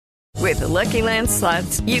With the Lucky Land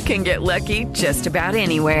Slots, you can get lucky just about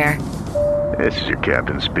anywhere. This is your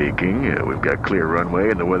captain speaking. We've got clear runway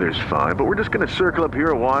and the weather's fine, but we're just going to circle up here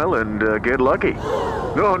a while and get lucky.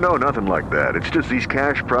 No, nothing like that. It's just these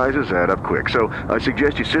cash prizes add up quick. So I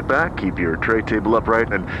suggest you sit back, keep your tray table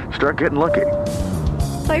upright, and start getting lucky.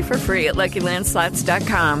 Play for free at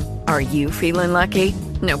LuckyLandSlots.com. Are you feeling lucky?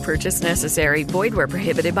 No purchase necessary. Void where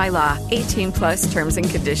prohibited by law. 18 plus terms and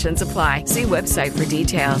conditions apply. See website for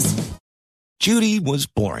details. Judy was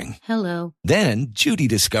boring. Hello. Then Judy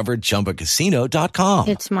discovered ChumbaCasino.com.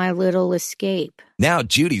 It's my little escape. Now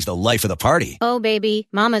Judy's the life of the party. Oh, baby,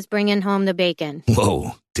 mama's bringing home the bacon.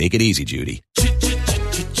 Whoa, take it easy, Judy.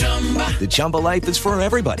 The Chumba life is for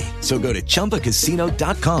everybody. So go to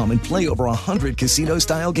ChumbaCasino.com and play over 100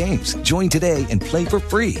 casino-style games. Join today and play for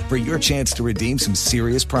free for your chance to redeem some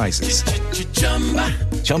serious prizes.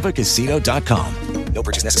 ChumbaCasino.com. No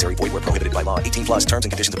purchase necessary. Void where prohibited by law. 18 plus terms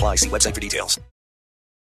and conditions apply. See website for details.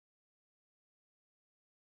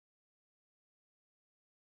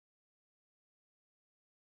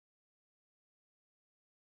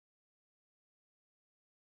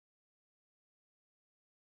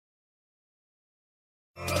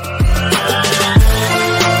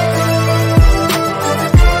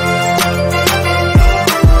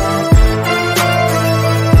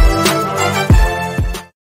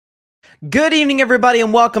 Good evening, everybody,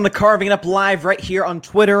 and welcome to Carving It Up Live right here on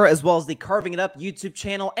Twitter, as well as the Carving It Up YouTube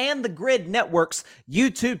channel and the Grid Network's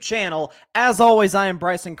YouTube channel. As always, I am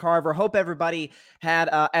Bryson Carver. Hope everybody had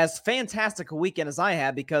as fantastic a weekend as I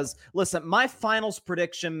had, because, listen, my finals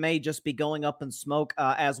prediction may just be going up in smoke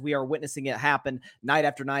as we are witnessing it happen night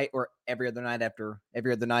after night, or every other night after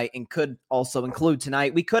every other night, and could also include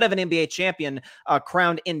tonight. We could have an NBA champion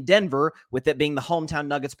crowned in Denver, with it being the hometown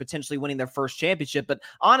Nuggets potentially winning their first championship. But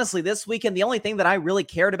honestly, this weekend, the only thing that I really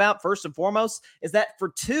cared about, first and foremost, is that for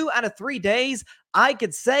 2 out of 3 days, I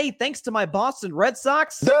could say, thanks to my Boston Red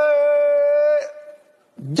Sox, the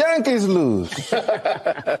Yankees lose.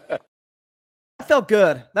 I felt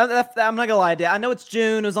good. I'm not gonna lie, I know it's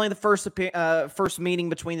June. It was only the first meeting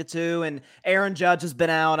between the two, and Aaron Judge has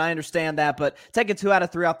been out. I understand that, but taking 2 out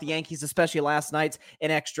of 3 off the Yankees, especially last night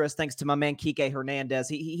in extras, thanks to my man Kike Hernandez.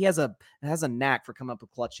 He has a knack for coming up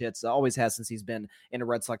with clutch hits. Always has since he's been in a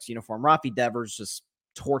Red Sox uniform. Rafi Devers just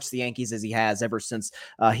torched the Yankees as he has ever since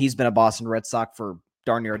he's been a Boston Red Sox for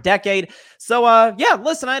darn near a decade. So yeah,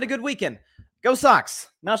 listen, I had a good weekend. Go Sox.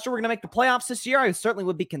 Not sure we're going to make the playoffs this year. I certainly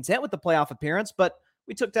would be content with the playoff appearance, but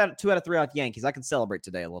we took that 2 out of 3 out Yankees. I can celebrate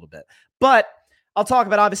today a little bit. But I'll talk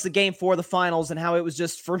about, obviously, Game 4 of the finals and how it was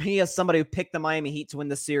just, for me as somebody who picked the Miami Heat to win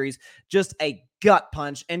this series, just a gut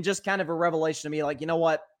punch and just kind of a revelation to me. Like, you know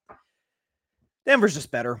what? Denver's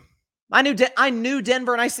just better. I knew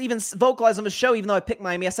Denver, and I even vocalized on the show, even though I picked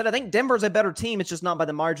Miami. I said, I think Denver's a better team. It's just not by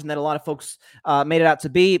the margin that a lot of folks made it out to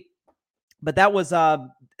be. But that was,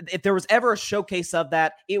 if there was ever a showcase of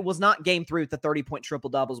that, it was not Game 3 with the 30-point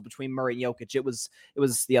triple-doubles between Murray and Jokić. It was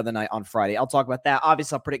the other night on Friday. I'll talk about that.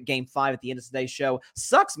 Obviously, I'll predict Game 5 at the end of today's show.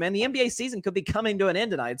 Sucks, man. The NBA season could be coming to an end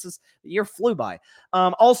tonight. It's just, the year flew by.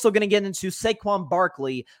 Also going to get into Saquon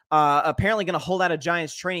Barkley, apparently going to hold out a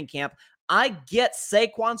Giants training camp. I get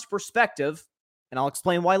Saquon's perspective, and I'll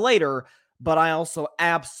explain why later, but I also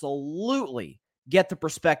absolutely get the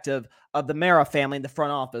perspective of the Mara family in the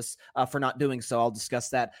front office for not doing so. I'll discuss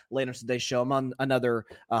that later in today's show. I'm on another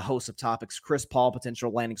host of topics. Chris Paul,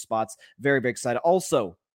 potential landing spots. Very, very excited.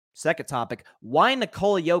 Also, second topic, why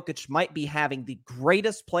Nikola Jokić might be having the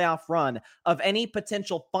greatest playoff run of any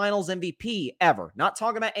potential finals MVP ever. Not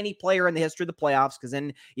talking about any player in the history of the playoffs, because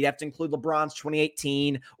then you'd have to include LeBron's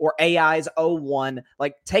 2018 or AI's 01.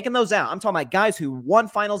 Like, taking those out. I'm talking about guys who won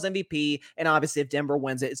finals MVP, and obviously if Denver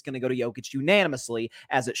wins it, it's going to go to Jokić unanimously,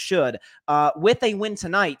 as it should. With a win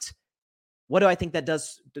tonight, what do I think that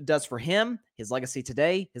does for him, his legacy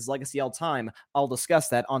today, his legacy all time? I'll discuss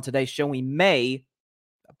that on today's show. We may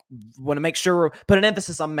want to make sure, put an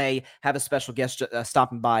emphasis on may have a special guest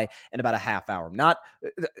stopping by in about a half hour. Not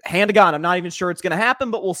hand to God, I'm not even sure it's going to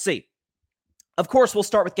happen, but we'll see. Of course, we'll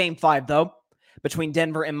start with Game 5, though, between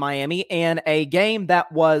Denver and Miami, and a game that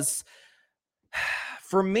was,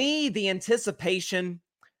 for me, the anticipation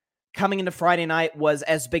coming into Friday night was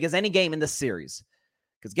as big as any game in this series.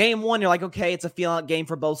 Because Game 1, you're like, okay, it's a feel-out game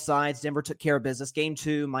for both sides. Denver took care of business. Game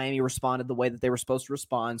 2, Miami responded the way that they were supposed to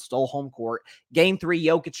respond, stole home court. Game 3,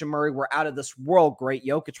 Jokić and Murray were out of this world great.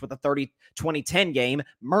 Jokić with a 30-20-10 game.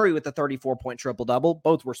 Murray with a 34-point triple-double.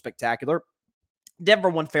 Both were spectacular.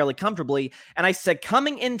 Denver won fairly comfortably. And I said,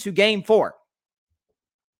 coming into Game 4,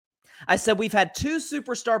 I said, we've had 2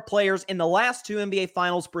 superstar players in the last 2 NBA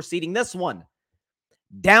Finals preceding this one.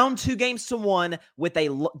 down 2-1 with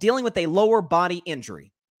dealing with a lower body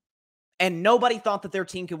injury. And nobody thought that their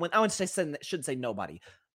team could win. I shouldn't say nobody.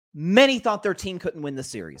 Many thought their team couldn't win the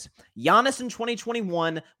series. Giannis in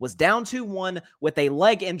 2021 was down 2-1 with a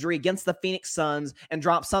leg injury against the Phoenix Suns and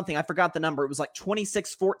dropped something. I forgot the number. It was like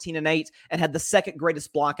 26, 14, and 8 and had the second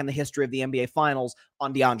greatest block in the history of the NBA Finals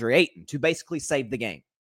on DeAndre Ayton to basically save the game.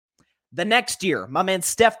 The next year, my man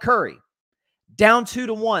Steph Curry, down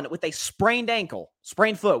 2-1 with a sprained ankle,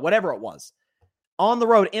 sprained foot, whatever it was. On the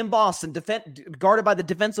road in Boston, guarded by the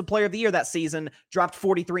Defensive Player of the Year that season, dropped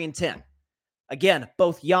 43 and 10. Again,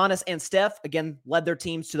 both Giannis and Steph, led their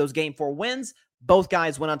teams to those Game 4 wins. Both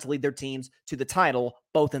guys went on to lead their teams to the title,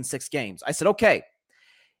 both in 6 games. I said, okay,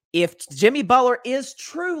 if Jimmy Butler is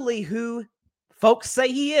truly who folks say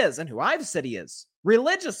he is and who I've said he is,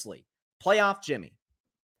 religiously, playoff Jimmy.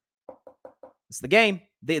 It's the game.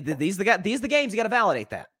 These are the games. You got to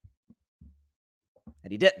validate that.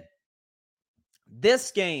 And he didn't.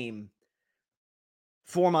 This game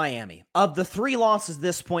for Miami, of the 3 losses at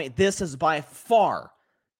this point, this is by far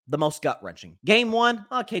the most gut-wrenching. Game 1,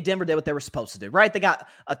 okay, Denver did what they were supposed to do, right? They got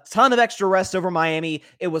a ton of extra rest over Miami.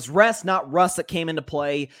 It was rest, not rust, that came into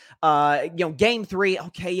play. Game 3,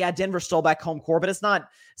 okay, yeah, Denver stole back home court, but it's not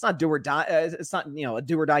do or die. It's not, a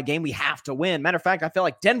do or die game. We have to win. Matter of fact, I feel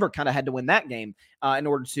like Denver kind of had to win that game in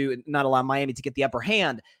order to not allow Miami to get the upper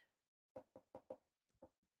hand.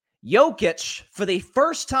 Jokić, for the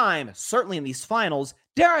first time, certainly in these finals,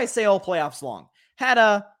 dare I say all playoffs long, had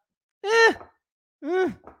a,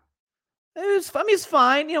 it's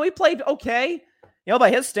fine. He played okay.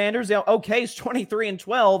 By his standards, okay is 23 and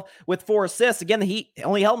 12 with 4 assists. Again, the Heat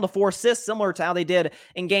only held him to 4 assists, similar to how they did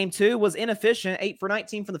in Game 2. Was inefficient, 8 for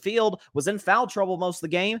 19 from the field, was in foul trouble most of the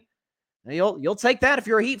game. You'll take that if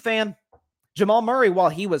you're a Heat fan. Jamal Murray, while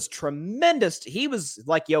he was tremendous, he was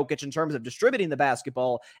like Jokić in terms of distributing the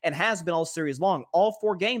basketball and has been all series long. All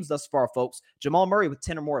 4 games thus far, folks. Jamal Murray with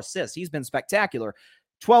 10 or more assists. He's been spectacular.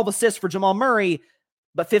 12 assists for Jamal Murray,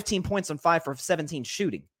 but 15 points on 5 for 17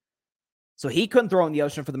 shooting. So he couldn't throw in the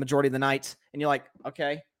ocean for the majority of the night. And you're like,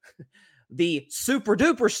 okay. The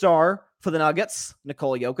super-duper star for the Nuggets,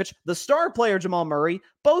 Nikola Jokić, the star player, Jamal Murray,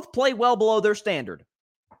 both play well below their standard.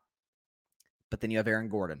 But then you have Aaron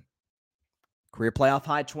Gordon. Career playoff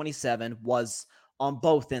high 27, was on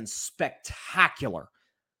both ends spectacular.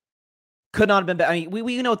 Could not have been better. I mean,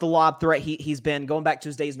 we know what the lob threat he's been going back to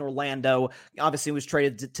his days in Orlando. Obviously, he was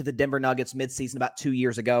traded to the Denver Nuggets midseason about 2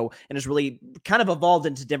 years ago and has really kind of evolved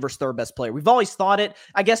into Denver's 3rd best player. We've always thought it,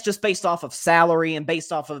 I guess, just based off of salary and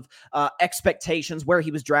based off of expectations where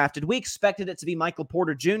he was drafted. We expected it to be Michael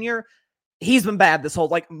Porter Jr. He's been bad this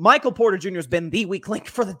whole, Michael Porter Jr. has been the weak link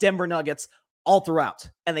for the Denver Nuggets all throughout,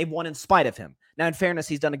 and they've won in spite of him. Now, in fairness,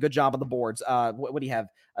 he's done a good job on the boards. What do you have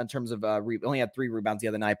in terms of only had 3 rebounds the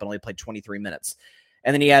other night, but only played 23 minutes.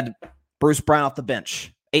 And then he had Bruce Brown off the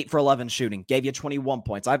bench, 8 for 11 shooting, gave you 21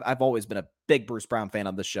 points. I've always been a big Bruce Brown fan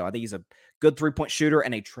of this show. I think he's a good 3-point shooter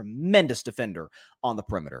and a tremendous defender on the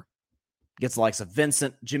perimeter. Gets the likes of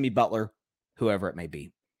Vincent, Jimmy Butler, whoever it may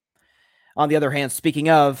be. On the other hand, speaking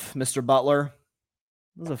of Mr. Butler,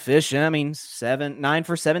 he was efficient. I mean, 9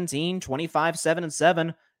 for 17, 25, 7 and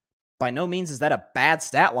 7. By no means is that a bad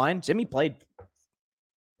stat line. Jimmy played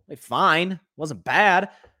fine. Wasn't bad.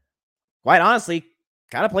 Quite honestly,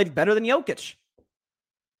 kind of played better than Jokić.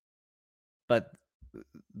 But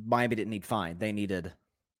Miami didn't need fine. They needed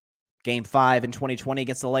Game 5 in 2020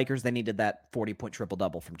 against the Lakers. They needed that 40-point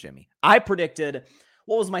triple-double from Jimmy. I predicted,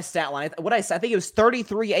 what was my stat line? I think it was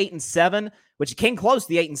 33, 8, and 7, which came close to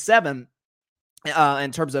the 8 and 7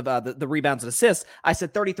 in terms of the rebounds and assists. I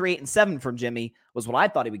said 33, 8, and 7 from Jimmy was what I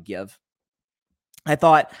thought he would give. I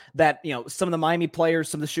thought that, some of the Miami players,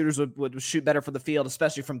 some of the shooters would shoot better for the field,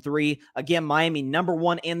 especially from 3. Again, Miami number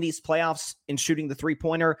 1 in these playoffs in shooting the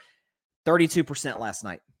 3-pointer,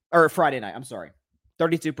 32% Friday night. I'm sorry.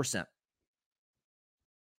 32%.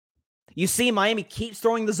 You see Miami keeps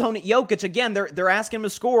throwing the zone at Jokić. Again, they're asking him to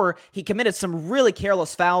score. He committed some really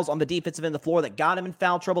careless fouls on the defensive end of the floor that got him in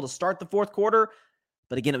foul trouble to start the 4th quarter.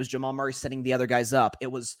 But again, it was Jamal Murray setting the other guys up.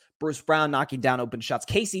 It was Bruce Brown knocking down open shots.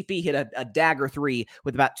 KCP hit a dagger 3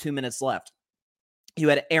 with about 2 minutes left. You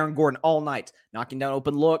had Aaron Gordon all night, knocking down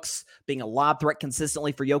open looks, being a lob threat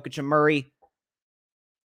consistently for Jokić and Murray.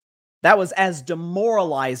 That was as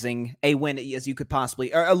demoralizing a win as you could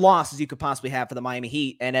possibly, or a loss as you could possibly have for the Miami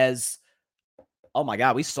Heat. And as, oh my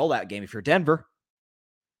God, we stole that game if you're Denver.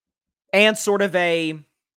 And sort of the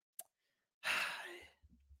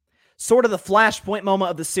flashpoint moment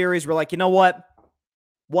of the series where, like, you know what?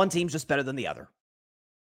 One team's just better than the other.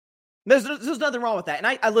 There's nothing wrong with that.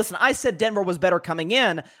 And I said Denver was better coming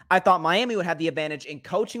in. I thought Miami would have the advantage in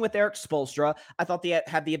coaching with Eric Spoelstra. I thought they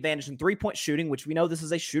had the advantage in three-point shooting, which we know this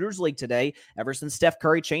is a shooter's league today, ever since Steph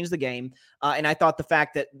Curry changed the game. And I thought the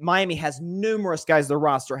fact that Miami has numerous guys in their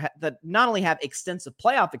roster that not only have extensive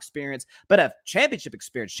playoff experience, but have championship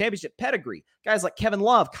experience, championship pedigree. Guys like Kevin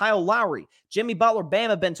Love, Kyle Lowry, Jimmy Butler, Bam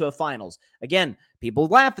have been to a finals. Again, people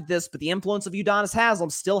laugh at this, but the influence of Udonis Haslem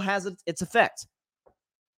still has its effect.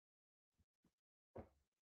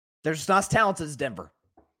 They're just not as talented as Denver.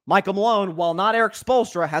 Michael Malone, while not Eric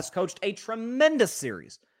Spoelstra, has coached a tremendous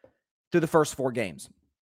series through the first 4 games.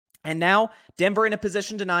 And now Denver in a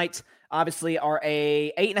position tonight, obviously, are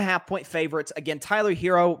a 8.5-point favorites. Again, Tyler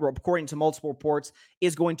Hero, according to multiple reports,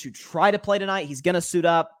 is going to try to play tonight. He's going to suit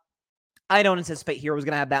up. I don't anticipate Hero is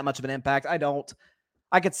going to have that much of an impact.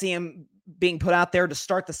 I could see him being put out there to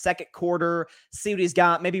start the second quarter, see what he's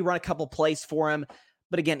got, maybe run a couple plays for him.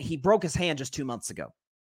 But again, he broke his hand just 2 months ago.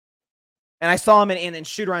 And I saw him in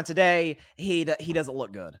shoot around today. He doesn't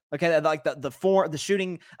look good. Okay, like the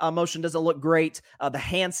shooting motion doesn't look great. The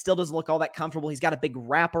hand still doesn't look all that comfortable. He's got a big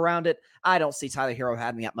wrap around it. I don't see Tyler Hero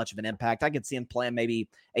having that much of an impact. I could see him playing maybe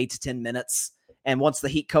 8 to 10 minutes. And once the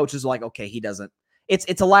Heat coach is like, okay, he doesn't.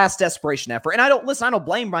 It's a last desperation effort. And I don't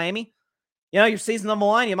blame Miami. Your season's on the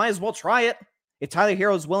line. You might as well try it. If Tyler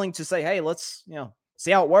Hero is willing to say, hey, let's see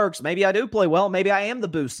how it works. Maybe I do play well. Maybe I am the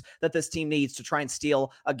boost that this team needs to try and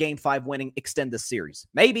steal a Game 5 winning, extend this series.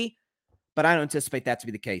 Maybe, but I don't anticipate that to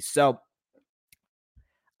be the case. So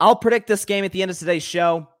I'll predict this game at the end of today's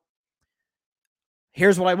show.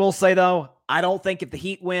 Here's what I will say, though. I don't think if the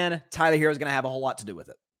Heat win, Tyler Hero is going to have a whole lot to do with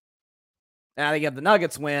it. And I think if the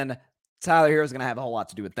Nuggets win, Tyler Hero is going to have a whole lot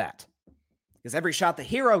to do with that. Because every shot the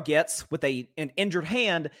Hero gets with an injured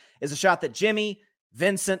hand is a shot that Jimmy,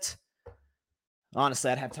 Vincent,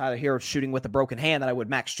 honestly, I'd have Tyler Hero shooting with a broken hand that I would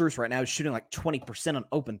Max Strus right now. He's shooting like 20% on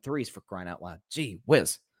open threes, for crying out loud. Gee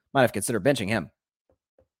whiz. Might have considered benching him.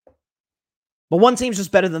 But one team's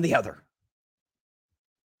just better than the other.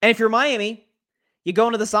 And if you're Miami, you go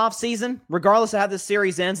into this offseason, regardless of how this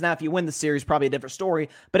series ends. Now, if you win the series, probably a different story.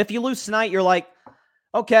 But if you lose tonight, you're like,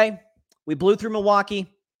 okay, we blew through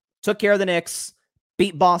Milwaukee, took care of the Knicks,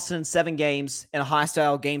 beat Boston in 7 games in a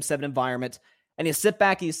hostile Game 7 environment. And you sit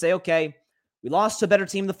back and you say, okay, we lost to a better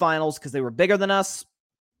team in the finals because they were bigger than us,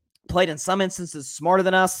 played in some instances smarter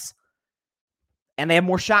than us, and they have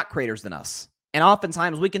more shot creators than us. And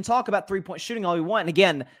oftentimes we can talk about three-point shooting all we want. And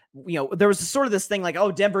again, there was sort of this thing like, oh,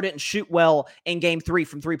 Denver didn't shoot well in Game 3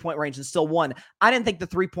 from three-point range and still won. I didn't think the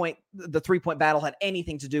three-point battle had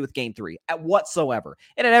anything to do with Game 3 whatsoever.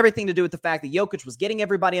 It had everything to do with the fact that Jokić was getting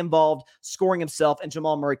everybody involved, scoring himself, and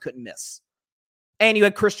Jamal Murray couldn't miss. And you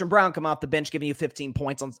had Christian Brown come off the bench giving you 15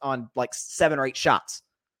 points on like 7 or 8 shots.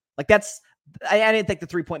 Like I didn't think the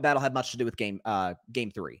three-point battle had much to do with Game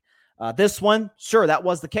 3. This one, sure, that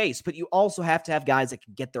was the case, but you also have to have guys that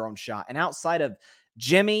can get their own shot. And outside of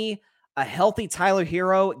Jimmy, a healthy Tyler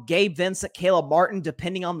Hero, Gabe Vincent, Caleb Martin,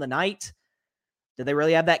 depending on the night, did they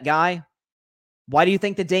really have that guy? Why do you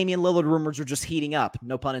think the Damian Lillard rumors are just heating up?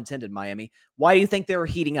 No pun intended, Miami. Why do you think they were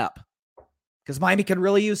heating up? Because Miami could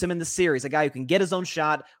really use him in the series, a guy who can get his own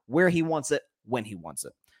shot where he wants it, when he wants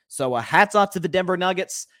it. So hats off to the Denver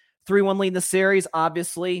Nuggets. 3-1 lead in the series.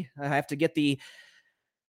 Obviously, I have to get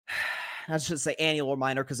I should say annual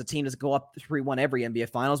reminder because the team doesn't go up 3-1 every NBA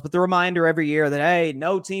Finals, but the reminder every year that, hey,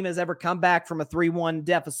 no team has ever come back from a 3-1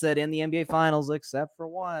 deficit in the NBA Finals except for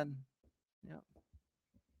one. Yeah.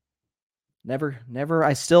 Never.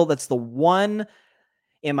 That's the one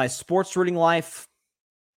in my sports rooting life.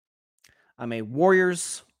 I'm a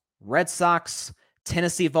Warriors, Red Sox,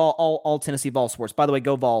 Tennessee Vol, all Tennessee Vol sports. By the way,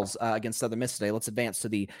 go Vols against Southern Miss today. Let's advance to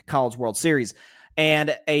the College World Series.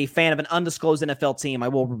 And a fan of an undisclosed NFL team. I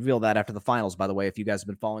will reveal that after the finals, by the way, if you guys have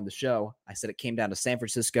been following the show. I said it came down to San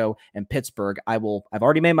Francisco and Pittsburgh. I've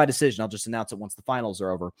already made my decision. I'll just announce it once the finals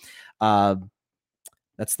are over.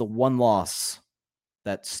 That's the one loss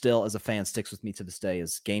that still, as a fan, sticks with me to this day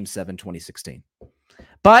is Game 7, 2016.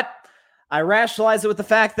 But I rationalize it with the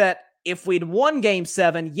fact that if we'd won Game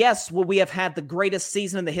 7, yes, would we have had the greatest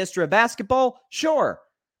season in the history of basketball? Sure.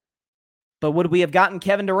 But would we have gotten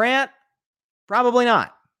Kevin Durant? Probably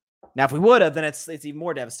not. Now, if we would have, then it's even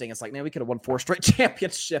more devastating. It's like, man, we could have won 4 straight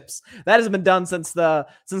championships. That hasn't been done since the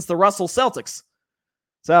Russell Celtics.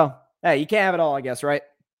 So, hey, you can't have it all, I guess, right?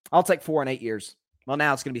 I'll take 4 in 8 years. Well,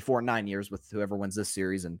 now it's going to be 4 in 9 years with whoever wins this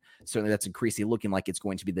series, and certainly that's increasingly looking like it's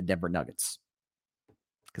going to be the Denver Nuggets.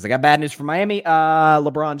 Because I got bad news for Miami.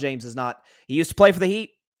 LeBron James is not. He used to play for the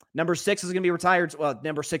Heat. Number 6 is going to be retired. Well,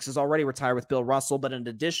 number 6 is already retired with Bill Russell, but an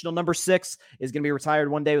additional number 6 is going to be retired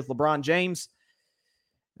one day with LeBron James.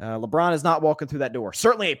 LeBron is not walking through that door.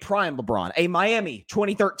 Certainly a prime LeBron. A Miami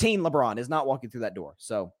 2013 LeBron is not walking through that door.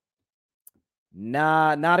 So,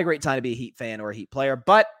 not a great time to be a Heat fan or a Heat player.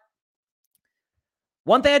 But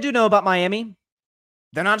one thing I do know about Miami,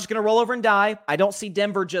 they're not just going to roll over and die. I don't see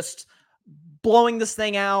Denver just blowing this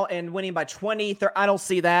thing out and winning by 20. I don't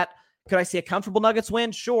see that. Could I see a comfortable Nuggets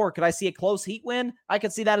win? Sure. Could I see a close Heat win? I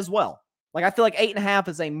could see that as well. Like, I feel like 8.5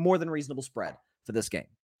 is a more than reasonable spread for this game.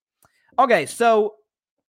 Okay, so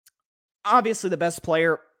obviously the best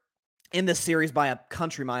player in this series by a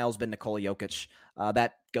country mile has been Nikola Jokic.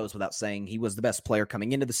 That goes without saying. He was the best player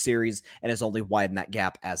coming into the series and has only widened that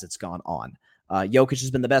gap as it's gone on. Jokic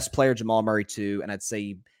has been the best player, Jamal Murray too, and I'd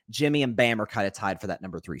say Jimmy and Bam are kind of tied for that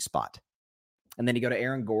number 3 spot. And then you go to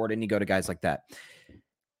Aaron Gordon, you go to guys like that.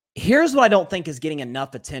 Here's what I don't think is getting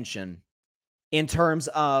enough attention in terms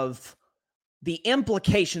of the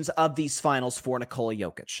implications of these finals for Nikola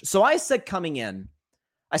Jokic. So I said coming in,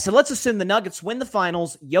 I said, let's assume the Nuggets win the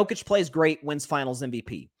finals, Jokic plays great, wins finals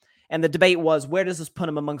MVP. And the debate was, where does this put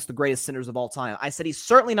him amongst the greatest centers of all time? I said he's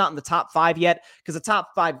certainly not in the top 5 yet, because the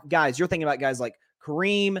top 5 guys, you're thinking about guys like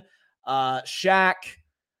Kareem, Shaq,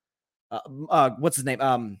 what's his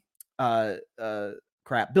name?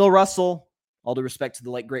 Bill Russell, all due respect to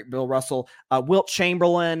the late, great Bill Russell, Wilt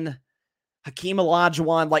Chamberlain, Hakeem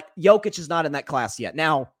Olajuwon. Like, Jokic is not in that class yet.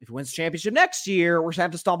 Now, if he wins the championship next year, we're going to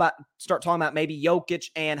have to start talking about maybe Jokic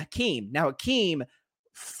and Hakeem. Now, Hakeem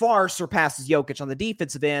far surpasses Jokic on the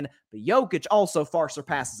defensive end, but Jokic also far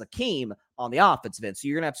surpasses Hakeem on the offensive end. So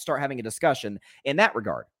you're going to have to start having a discussion in that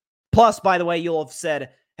regard. Plus, by the way, you'll have said,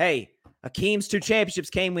 hey, Hakeem's 2 championships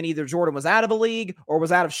came when either Jordan was out of a league or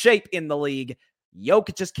was out of shape in the league.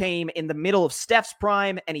 Jokic just came in the middle of Steph's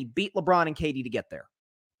prime, and he beat LeBron and KD to get there.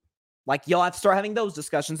 Like, you'll have to start having those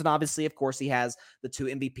discussions. And obviously, of course, he has the 2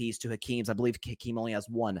 MVPs to Hakeem's. I believe Hakeem only has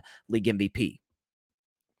 1 league MVP.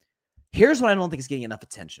 Here's what I don't think is getting enough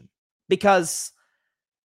attention. Because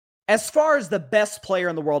as far as the best player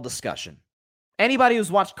in the world discussion, anybody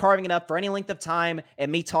who's watched Carving It Up for any length of time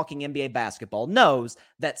and me talking NBA basketball knows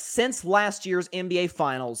that since last year's NBA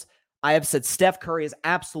Finals, I have said Steph Curry is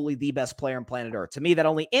absolutely the best player on planet Earth. To me, that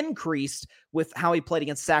only increased with how he played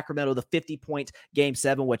against Sacramento, the 50-point Game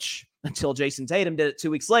 7, which, until Jason Tatum did it 2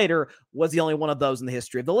 weeks later, was the only one of those in the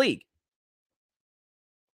history of the league.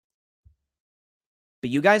 But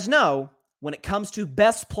you guys know, when it comes to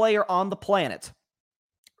best player on the planet,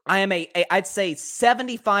 I am I'd say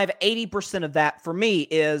 75-80% of that for me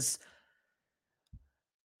is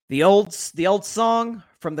the old song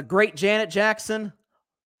from the great Janet Jackson,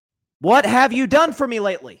 "What have you done for me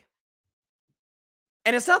lately?"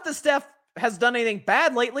 And it's not that Steph has done anything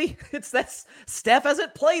bad lately. It's that Steph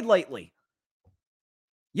hasn't played lately.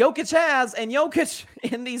 Jokic has, and Jokic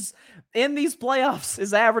in these playoffs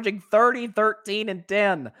is averaging 30, 13, and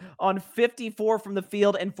 10 on 54 from the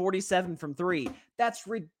field and 47 from 3. That's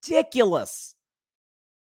ridiculous.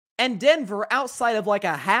 And Denver, outside of like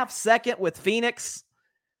a half second with Phoenix,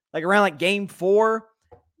 like around like game 4,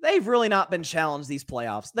 they've really not been challenged these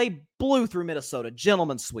playoffs. They blew through Minnesota,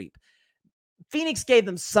 gentleman's sweep. Phoenix gave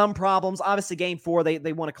them some problems. Obviously, game 4,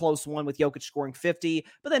 they won a close one with Jokic scoring 50,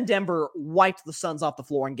 but then Denver wiped the Suns off the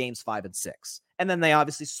floor in games 5 and 6. And then they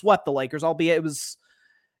obviously swept the Lakers, albeit it was,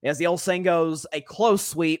 as the old saying goes, a close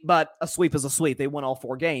sweep, but a sweep is a sweep. They won all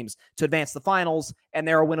 4 games to advance the finals, and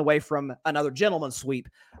they're a win away from another gentleman's sweep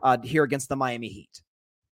here against the Miami Heat.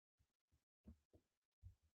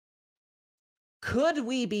 Could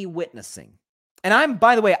we be witnessing? And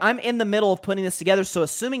by the way, I'm in the middle of putting this together. So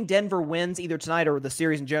assuming Denver wins either tonight or the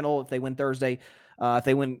series in general, if they win Thursday, if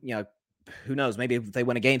they win, who knows? Maybe if they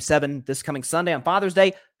win a game 7 this coming Sunday on Father's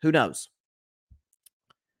Day, who knows?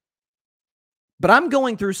 But I'm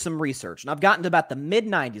going through some research, and I've gotten to about the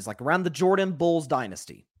mid-90s, like around the Jordan Bulls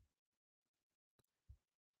dynasty.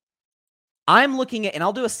 I'm looking at, and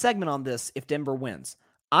I'll do a segment on this if Denver wins.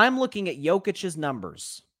 I'm looking at Jokic's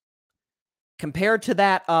numbers compared to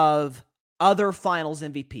that of other finals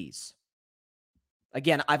MVPs.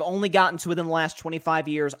 Again, I've only gotten to within the last 25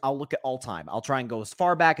 years. I'll look at all time. I'll try and go as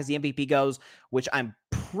far back as the MVP goes, which I'm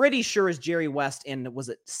pretty sure is Jerry West in, was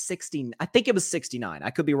it 16? I think it was 69. I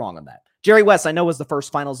could be wrong on that. Jerry West, I know, was the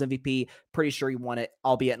first finals MVP. Pretty sure he won it,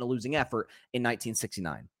 albeit in a losing effort, in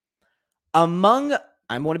 1969. Among,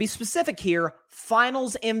 I want to be specific here,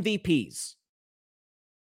 finals MVPs,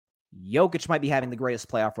 Jokic might be having the greatest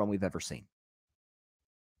playoff run we've ever seen.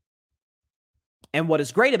 And what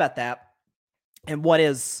is great about that, and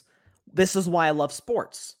this is why I love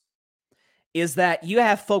sports, is that you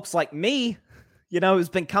have folks like me, who's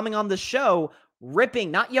been coming on this show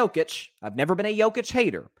ripping, not Jokic. I've never been a Jokic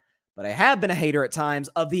hater, But I have been a hater at times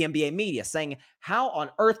of the NBA media, saying, how on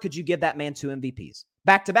earth could you give that man 2 MVPs?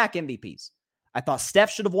 Back-to-back MVPs. I thought Steph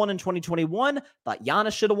should have won in 2021. Thought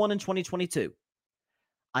Giannis should have won in 2022.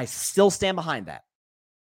 I still stand behind that.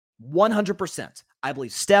 100%. I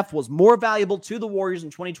believe Steph was more valuable to the Warriors in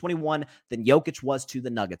 2021 than Jokic was to the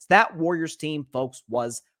Nuggets. That Warriors team, folks,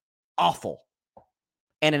 was awful.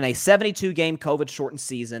 And in a 72-game COVID-shortened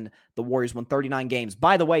season, the Warriors won 39 games.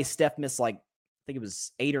 By the way, Steph missed I think it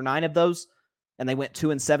was 8 or 9 of those, and they went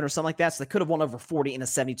 2-7 or something like that. So they could have won over 40 in a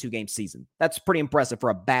 72-game season. That's pretty impressive for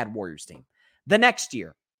a bad Warriors team. The next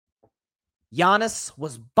year, Giannis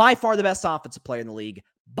was by far the best offensive player in the league,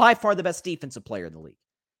 by far the best defensive player in the league,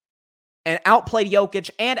 and outplayed Jokic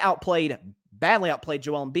and badly outplayed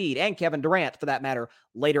Joel Embiid and Kevin Durant, for that matter,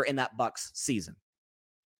 later in that Bucks season.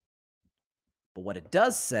 But what it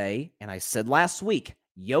does say, and I said last week,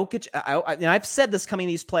 Jokic, and I've said this coming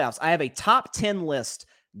to these playoffs, I have a top 10 list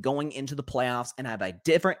going into the playoffs, and I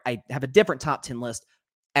have a different top 10 list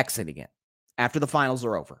exiting it after the finals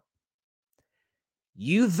are over.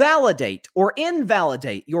 You validate or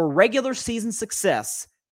invalidate your regular season success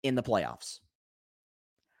in the playoffs.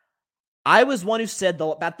 I was one who said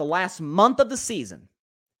about the last month of the season,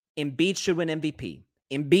 Embiid should win MVP.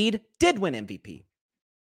 Embiid did win MVP.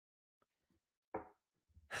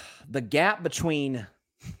 The gap between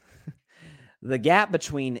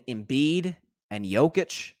Embiid and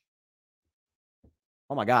Jokic,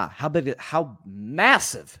 oh my God, how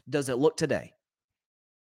massive does it look today?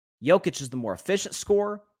 Jokic is the more efficient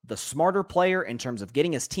scorer, the smarter player in terms of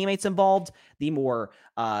getting his teammates involved, the more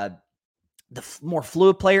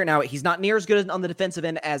fluid player. Now, he's not near as good on the defensive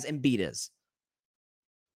end as Embiid is.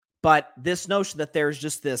 But this notion that there's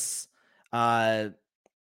just this, that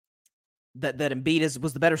Embiid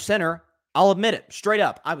was the better center, I'll admit it, straight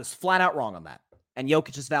up. I was flat out wrong on that. And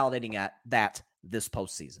Jokic is validating that this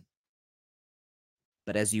postseason.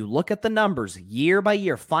 But as you look at the numbers year by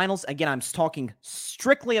year, finals, again, I'm talking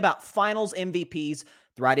strictly about finals MVPs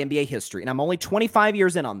throughout NBA history. And I'm only 25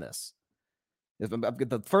 years in on this.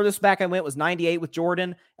 The furthest back I went was 98 with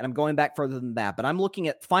Jordan, and I'm going back further than that. But I'm looking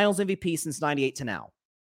at finals MVP since 98 to now.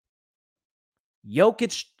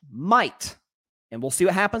 Jokic might, and we'll see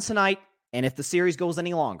what happens tonight, and if the series goes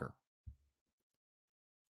any longer,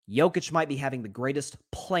 Jokic might be having the greatest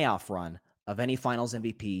playoff run of any finals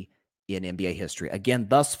MVP in NBA history. Again,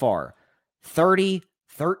 thus far, 30,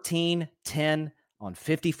 13, 10 on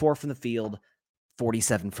 54 from the field,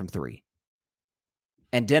 47 from 3.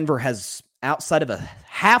 And Denver has, outside of a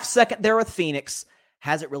half second there with Phoenix,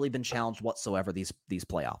 hasn't really been challenged whatsoever these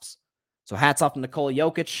playoffs. So hats off to Nikola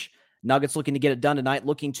Jokic. Nuggets looking to get it done tonight,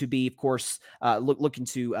 looking to be, of course, looking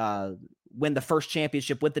to win the first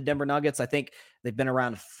championship with the Denver Nuggets. I think they've been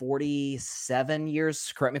around 47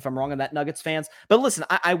 years. Correct me if I'm wrong on that, Nuggets fans. But listen,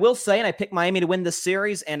 I will say, and I picked Miami to win this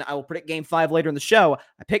series, and I will predict Game 5 later in the show.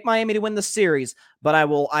 I picked Miami to win this series, but I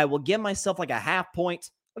will give myself like a half point.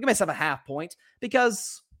 I'll give myself a half point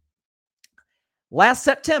because last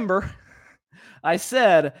September, I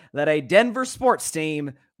said that a Denver sports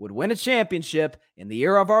team would win a championship in the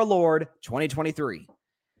year of our Lord, 2023.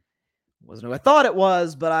 Wasn't who I thought it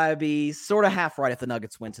was, but I'd be sort of half right if the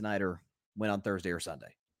Nuggets win tonight or win on Thursday or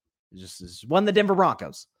Sunday. It just won the Denver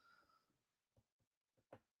Broncos.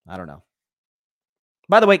 I don't know.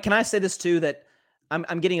 By the way, can I say this too, that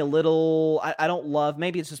I'm getting a little, I don't love,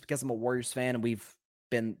 maybe it's just because I'm a Warriors fan and we've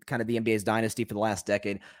been kind of the NBA's dynasty for the last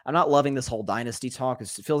decade. I'm not loving this whole dynasty talk. It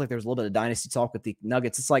feels like there's a little bit of dynasty talk with the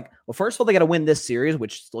Nuggets. It's like, well, first of all, they got to win this series,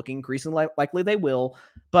 which is looking increasingly likely they will.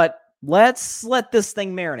 But let's let this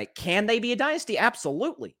thing marinate. Can they be a dynasty?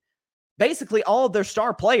 Absolutely. Basically, all of their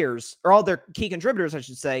star players, or all their key contributors, I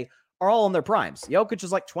should say, are all in their primes. Jokic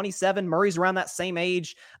is like 27. Murray's around that same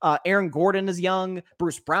age. Aaron Gordon is young.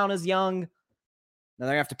 Bruce Brown is young. Now, they're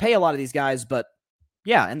going to have to pay a lot of these guys, but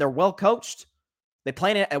yeah, and they're well coached. They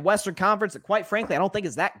play in a Western Conference that, quite frankly, I don't think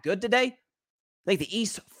is that good today. I think the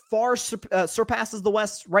East far surpasses the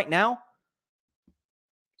West right now.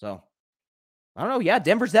 So, I don't know. Yeah,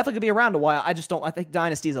 Denver's definitely going to be around a while. I think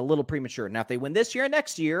Dynasty is a little premature. Now, if they win this year and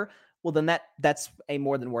next year, well, then that's a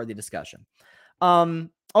more than worthy discussion.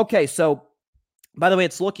 Okay, so, by the way,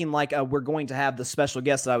 it's looking like we're going to have the special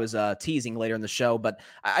guest that I was teasing later in the show, but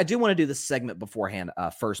I do want to do this segment beforehand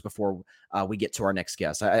first before we get to our next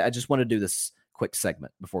guest. I just want to do this quick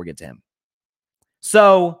segment before we get to him.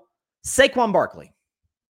 So, Saquon Barkley,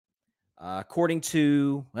 according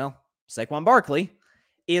to, Saquon Barkley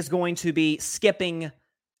is going to be skipping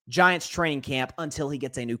Giants training camp until he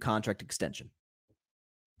gets a new contract extension.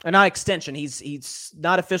 Or not extension. He's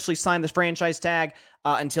not officially signed the franchise tag.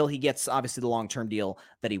 until he gets, obviously, the long-term deal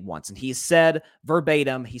that he wants. And he said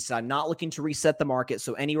verbatim, he said, I'm not looking to reset the market,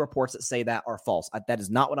 so any reports that say that are false. That is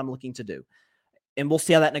not what I'm looking to do. And we'll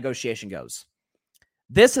see how that negotiation goes.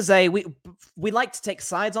 This is we like to take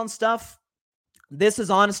sides on stuff. This is,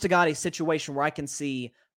 honest to God, a situation where I can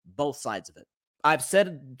see both sides of it. I've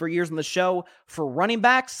said for years on the show, for running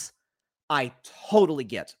backs, I totally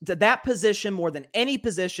get that position more than any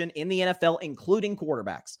position in the NFL, including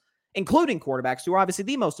quarterbacks who are obviously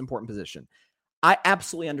the most important position. I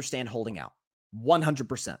absolutely understand holding out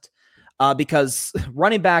 100%. Because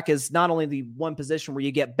running back is not only the one position where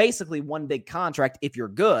you get basically one big contract if you're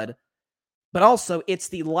good, but also it's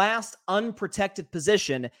the last unprotected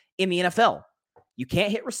position in the NFL. You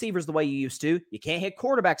can't hit receivers the way you used to. You can't hit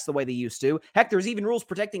quarterbacks the way they used to. Heck, there's even rules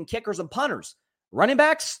protecting kickers and punters. Running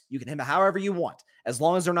backs, you can hit them however you want, as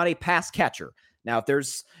long as they're not a pass catcher. Now, if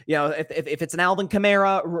there's, if it's an Alvin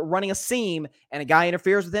Kamara running a seam and a guy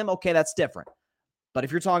interferes with him, okay, that's different. But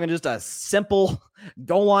if you're talking just a simple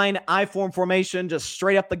goal line I-form formation, just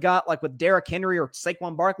straight up the gut, like with Derrick Henry or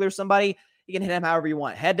Saquon Barkley or somebody, you can hit them however you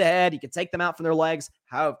want. Head to head, you can take them out from their legs,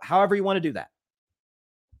 however you want to do that.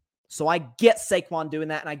 So I get Saquon doing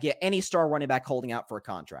that, and I get any star running back holding out for a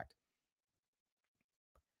contract.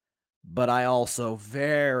 But I also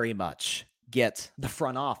very much get the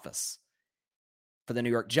front office for the New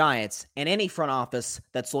York Giants and any front office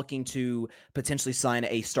that's looking to potentially sign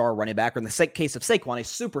a star running back, or in the case of Saquon, a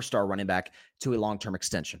superstar running back to a long-term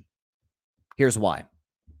extension. Here's why.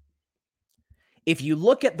 If you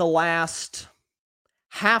look at the last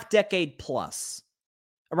half decade plus,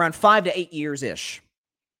 around 5 to 8 years-ish,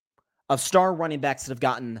 of star running backs that have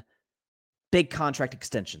gotten big contract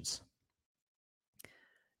extensions,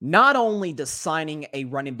 not only does signing a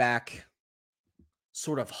running back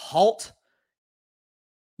sort of halt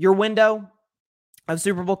your window of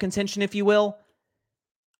Super Bowl contention, if you will,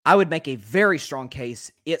 I would make a very strong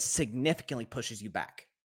case it significantly pushes you back.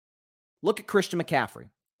 Look at Christian McCaffrey.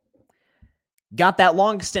 Got that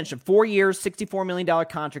long extension, 4 years, $64 million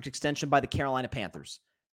contract extension by the Carolina Panthers.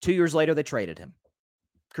 2 years later, they traded him.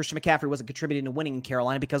 Christian McCaffrey wasn't contributing to winning in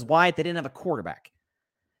Carolina because why? They didn't have a quarterback.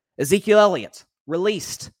 Ezekiel Elliott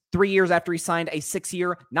released 3 years after he signed a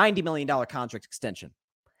 6-year, $90 million contract extension.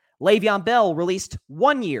 Le'Veon Bell released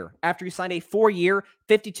 1 year after he signed a 4-year,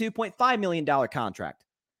 $52.5 million contract.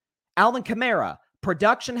 Alvin Kamara,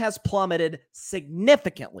 production has plummeted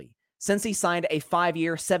significantly since he signed a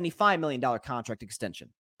 5-year, $75 million contract extension.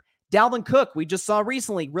 Dalvin Cook, we just saw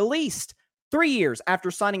recently, released 3 years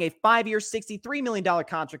after signing a 5-year, $63 million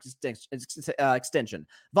contract extension.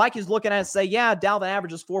 Vikings looking at it and say, yeah, Dalvin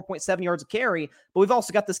averages 4.7 yards a carry, but we've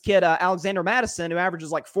also got this kid, Alexander Madison, who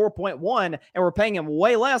averages like 4.1, and we're paying him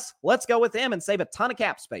way less. Let's go with him and save a ton of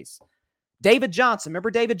cap space. David Johnson,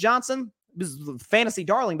 remember David Johnson? He was a fantasy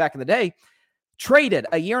darling back in the day. Traded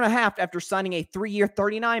a year and a half after signing a 3-year,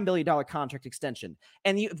 $39 million contract extension.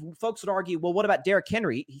 And folks would argue, well, what about Derrick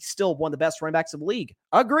Henry? He's still one of the best running backs of the league.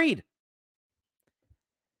 Agreed.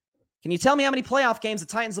 Can you tell me how many playoff games the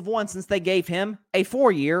Titans have won since they gave him a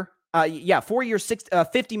 4-year,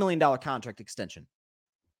 $50 million contract extension?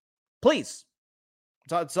 Please.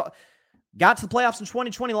 So got to the playoffs in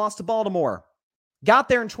 2020, lost to Baltimore. Got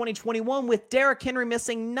there in 2021 with Derrick Henry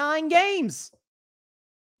missing 9 games.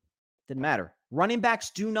 Didn't matter.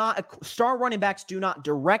 Star running backs do not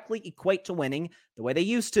directly equate to winning the way they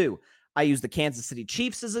used to. I use the Kansas City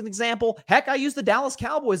Chiefs as an example. Heck, I use the Dallas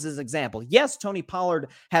Cowboys as an example. Yes, Tony Pollard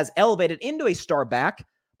has elevated into a star back,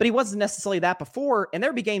 but he wasn't necessarily that before, and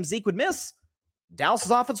there'd be games Zeke would miss.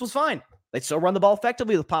 Dallas's offense was fine. They'd still run the ball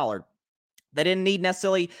effectively with Pollard. They didn't need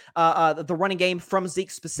necessarily the running game from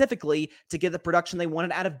Zeke specifically to get the production they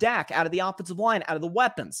wanted out of Dak, out of the offensive line, out of the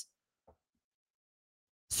weapons.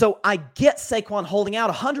 So I get Saquon holding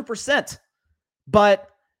out 100%, but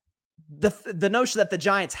the notion that the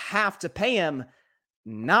Giants have to pay him,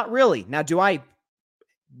 not really. Now,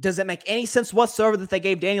 does it make any sense whatsoever that they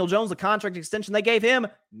gave Daniel Jones the contract extension they gave him?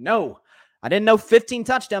 No. I didn't know 15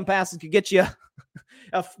 touchdown passes could get you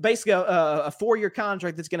basically a 4-year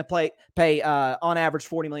contract that's going to pay on average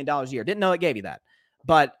 $40 million a year. Didn't know it gave you that.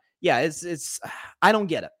 But yeah, it's I don't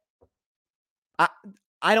get it.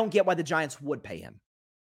 I don't get why the Giants would pay him.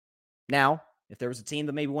 Now, if there was a team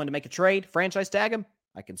that maybe wanted to make a trade, franchise tag him,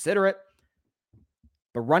 I consider it.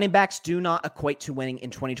 But running backs do not equate to winning in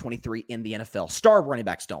 2023 in the NFL. Star running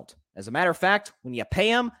backs don't. As a matter of fact, when you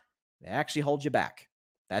pay them, they actually hold you back.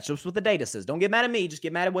 That's just what the data says. Don't get mad at me. Just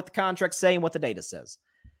get mad at what the contracts say and what the data says.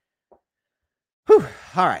 Whew.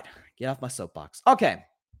 All right. Get off my soapbox. Okay.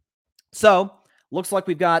 So, looks like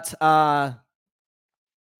we've got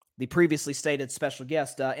the the previously stated special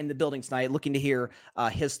guest in the building tonight, looking to hear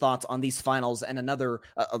his thoughts on these finals and another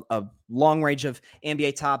a long range of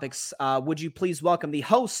NBA topics. Would you please welcome the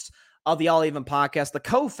host of the All Even podcast, the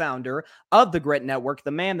co-founder of the Grit Network,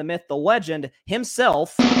 the man, the myth, the legend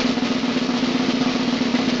himself,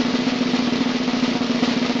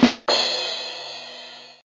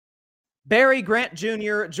 Barry Grant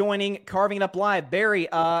Jr. joining Carving It Up Live. Barry,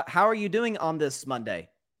 how are you doing on this Monday?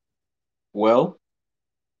 Well,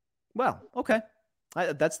 okay.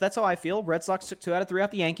 That's how I feel. Red Sox took 2 out of 3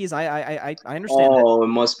 off the Yankees. I understand that. Oh, it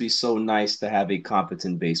must be so nice to have a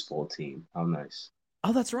competent baseball team. How nice.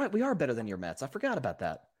 Oh, that's right. We are better than your Mets. I forgot about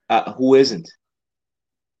that. Who isn't?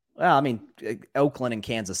 Well, I mean, Oakland and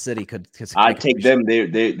Kansas City could I take them.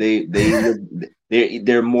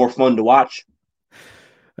 They're more fun to watch.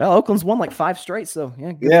 Well, Oakland's won like 5 straight, so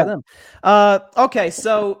yeah, good for them. Okay,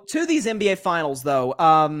 so to these NBA Finals,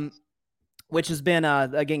 though, which has been,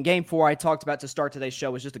 again, Game 4 I talked about to start today's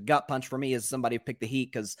show was just a gut punch for me as somebody who picked the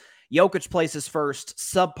Heat because Jokić plays his first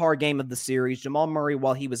subpar game of the series. Jamal Murray,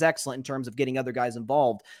 while he was excellent in terms of getting other guys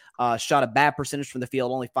involved, shot a bad percentage from the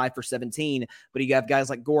field, only 5 for 17. But you have guys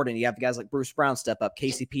like Gordon, you have guys like Bruce Brown step up,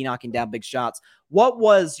 KCP knocking down big shots. What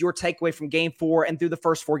was your takeaway from Game 4 and through the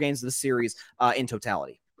first 4 games of the series in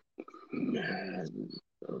totality?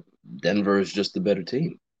 Denver is just the better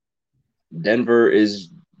team. Denver is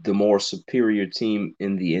the more superior team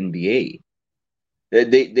in the NBA.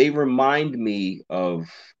 They remind me of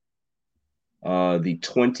the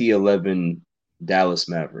 2011 Dallas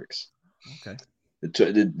Mavericks. Okay.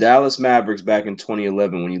 The Dallas Mavericks back in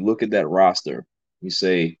 2011, when you look at that roster, you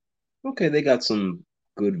say, okay, they got some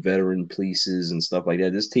good veteran pieces and stuff like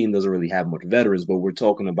that. This team doesn't really have much veterans, but we're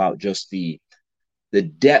talking about just the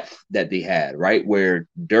depth that they had, right? Where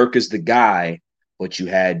Dirk is the guy, but you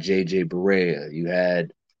had J.J. Barea, you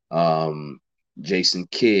had Jason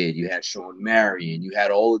Kidd, you had Sean Marion, you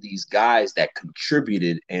had all of these guys that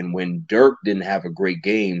contributed. And when Dirk didn't have a great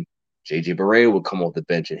game, J.J. Barea would come off the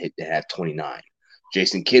bench and have 29.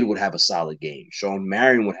 Jason Kidd would have a solid game. Sean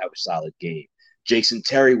Marion would have a solid game. Jason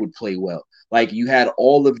Terry would play well. Like, you had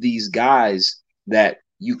all of these guys that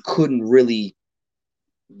you couldn't really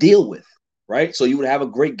deal with, right? So you would have a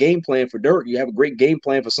great game plan for Dirk. You have a great game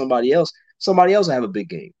plan for somebody else. Somebody else will have a big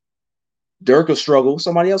game. Dirk will struggle.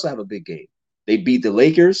 Somebody else will have a big game. They beat the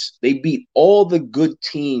Lakers. They beat all the good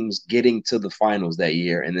teams getting to the finals that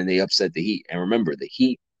year, and then they upset the Heat. And remember, the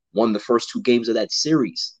Heat won the first 2 games of that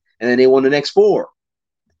series, and then they won the next 4.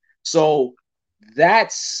 So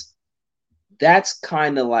that's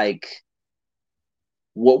kind of like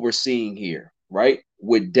what we're seeing here, right?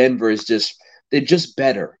 With Denver is they're just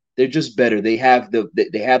better. They're just better. They have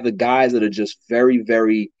the guys that are just very,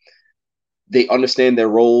 very. They understand their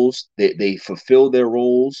roles. They fulfill their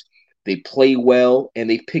roles. They play well, and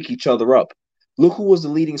they pick each other up. Look who was the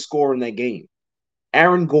leading scorer in that game.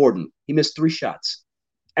 Aaron Gordon. He missed 3 shots.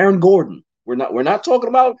 Aaron Gordon. We're not talking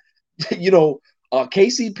about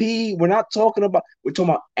KCP. We're talking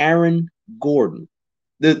about Aaron Gordon.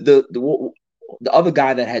 The other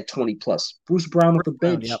guy that had 20 plus. Bruce Brown off the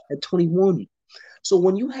bench had 21. So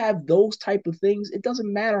when you have those type of things, it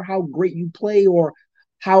doesn't matter how great you play or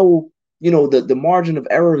how, the margin of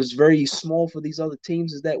error is very small for these other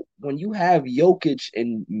teams, is that when you have Jokić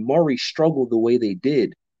and Murray struggle the way they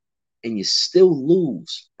did and you still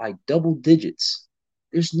lose by double digits,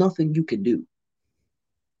 there's nothing you can do.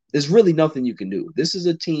 There's really nothing you can do. This is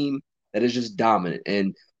a team that is just dominant.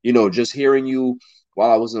 And, just hearing you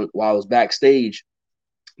while I was backstage,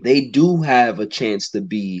 they do have a chance to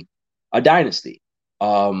be a dynasty.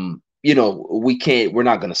 We're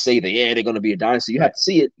not going to say that, they're going to be a dynasty. You have to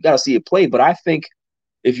see it. You got to see it play. But I think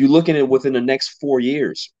if you look at it within the next 4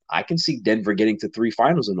 years, I can see Denver getting to 3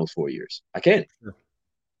 finals in those 4 years. I can. Sure.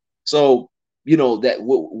 So,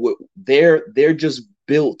 they're just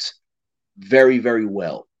built very, very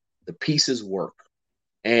well. The pieces work.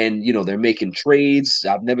 And, they're making trades.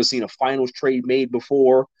 I've never seen a finals trade made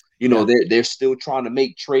before. They're still trying to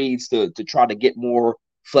make trades to try to get more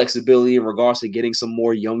flexibility in regards to getting some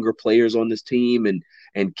more younger players on this team and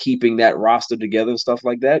keeping that roster together and stuff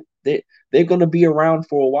like that. They're going to be around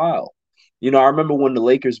for a while. I remember when the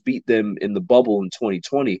Lakers beat them in the bubble in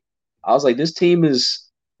 2020, I was like, this team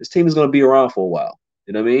is going to be around for a while.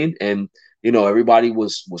 You know what I mean? And, everybody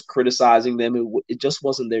was criticizing them. It just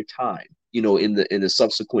wasn't their time, in the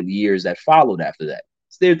subsequent years that followed after that.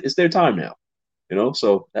 It's their time now,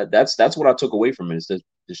 so that's what I took away from it.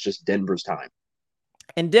 It's just Denver's time.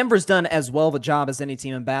 And Denver's done as well of a job as any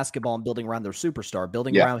team in basketball in building around their superstar,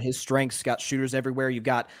 building around his strengths, got shooters everywhere. You've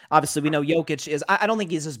got, obviously, we know Jokić is, I don't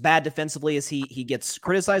think he's as bad defensively as he gets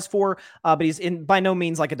criticized for, but he's by no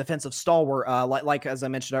means like a defensive stalwart, like as I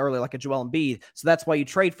mentioned earlier, like a Joel Embiid. So that's why you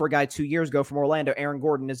trade for a guy 2 years ago from Orlando, Aaron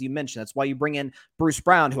Gordon, as you mentioned. That's why you bring in Bruce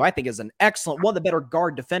Brown, who I think is an excellent, one of the better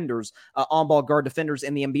guard defenders, on-ball guard defenders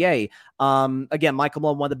in the NBA. Again, Michael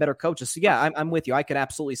Malone, one of the better coaches. So yeah, I'm with you. I could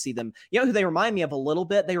absolutely see them. You know who they remind me of a little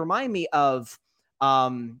bit? They remind me of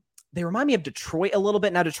Detroit a little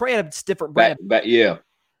bit. Now Detroit had a different brand. But you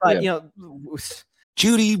know,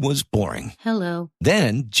 Judy was boring. Hello.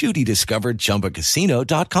 Then Judy discovered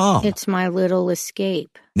ChumbaCasino.com. It's my little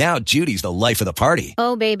escape. Now Judy's the life of the party.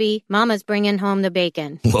 Oh, baby, mama's bringing home the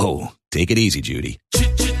bacon. Whoa, take it easy, Judy.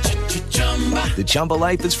 The Chumba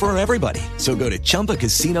life is for everybody. So go to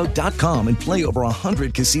ChumbaCasino.com and play over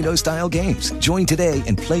 100 casino-style games. Join today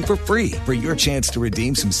and play for free for your chance to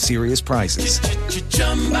redeem some serious prizes.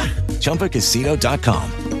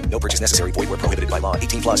 ChumbaCasino.com. No purchase necessary. Void where prohibited by law.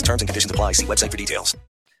 18 plus terms and conditions apply. See website for details.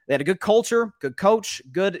 They had a good culture, good coach,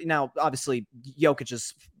 good. Now, obviously, Jokić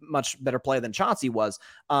is much better player than Chauncey was.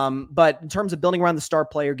 But in terms of building around the star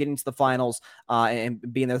player, getting to the finals, and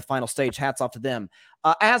being there at the final stage, hats off to them.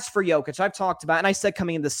 As for Jokić, I've talked about, and I said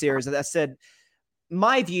coming into the series, I said,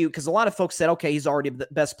 my view, because a lot of folks said, okay, he's already the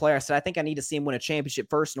best player. I said, I think I need to see him win a championship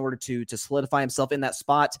first in order to solidify himself in that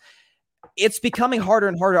spot. It's becoming harder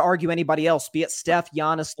and harder to argue anybody else, be it Steph,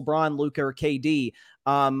 Giannis, LeBron, Luka, or KD.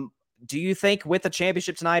 Do you think with the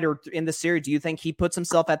championship tonight or in the series, do you think he puts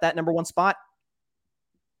himself at that number one spot?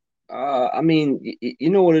 I mean, you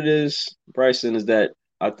know what it is, Bryson, is that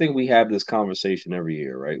I think we have this conversation every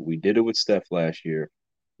year, right? We did it with Steph last year.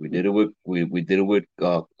 We did it with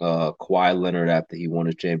Kawhi Leonard after he won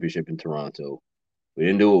his championship in Toronto. We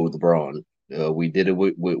didn't do it with LeBron. We did it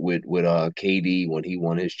with KD when he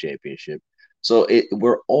won his championship. So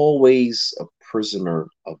we're always a prisoner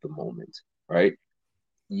of the moment, right?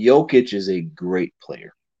 Jokić is a great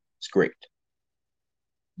player. It's great.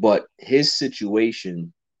 But his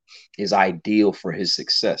situation is ideal for his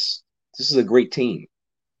success. This is a great team.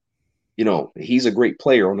 You know, he's a great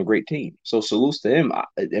player on a great team. So salutes to him.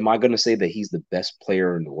 Am I going to say that he's the best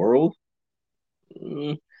player in the world?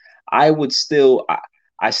 I would still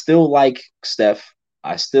I still like Steph.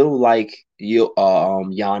 I still like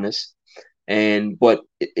Giannis. But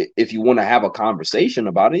if you want to have a conversation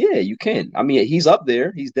about it, yeah, you can. I mean, he's up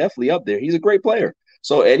there. He's definitely up there. He's a great player.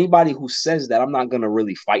 So anybody who says that, I'm not going to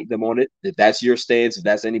really fight them on it. If that's your stance, if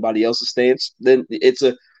that's anybody else's stance, then it's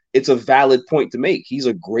a valid point to make. He's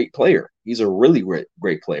a great player. He's a really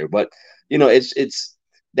great player. But, you know, it's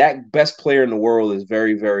that best player in the world is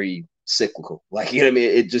very, very cyclical. Like, you know what I mean?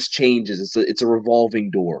 It just changes. It's a revolving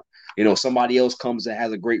door. You know, somebody else comes and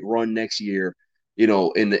has a great run next year. You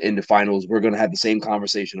know, in the finals, we're going to have the same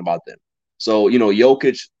conversation about them. So, you know,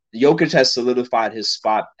 Jokić has solidified his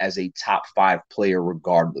spot as a top 5 player,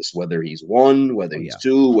 regardless, whether he's 1, whether he's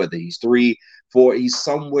 2, whether he's 3, 4, he's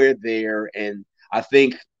somewhere there. And I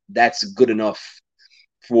think that's good enough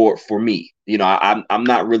for me. You know, I'm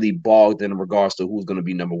not really bogged in regards to who's going to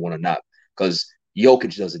be number 1 or not, because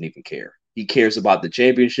Jokić doesn't even care. He cares about the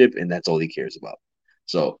championship, and that's all he cares about.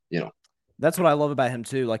 So, you know, that's what I love about him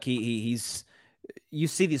too. Like he's. You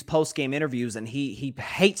see these post-game interviews, and he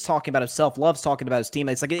hates talking about himself, loves talking about his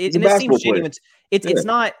teammates. Like it seems genuine.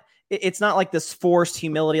 It's not like this forced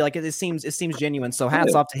humility. Like it seems genuine. So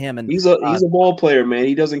hats off to him. And he's a ball player, man.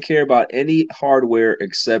 He doesn't care about any hardware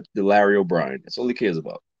except the Larry O'Brien. That's all he cares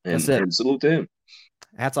about. And salute to him.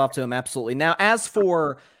 Hats off to him. Absolutely. Now, as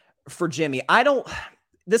for Jimmy,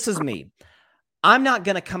 this is me. I'm not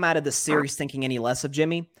going to come out of the series thinking any less of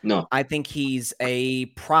Jimmy. No. I think he's a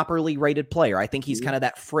properly rated player. I think he's kind of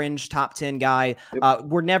that fringe top 10 guy. Yep.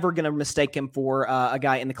 We're never going to mistake him for a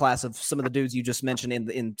guy in the class of some of the dudes you just mentioned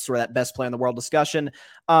in sort of that best player in the world discussion.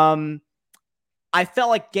 I felt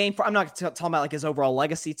like game 4, I'm not talking about like his overall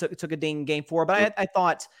legacy took a ding in game 4, but I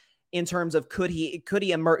thought in terms of could he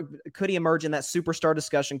emerge in that superstar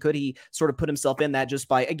discussion? Could he sort of put himself in that just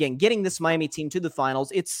by, again, getting this Miami team to the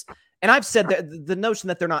finals? And I've said that the notion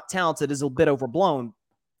that they're not talented is a bit overblown,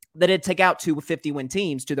 that it'd take out 2 50-win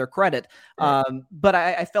teams to their credit. But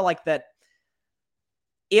I felt like that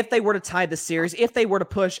if they were to tie the series, if they were to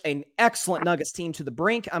push an excellent Nuggets team to the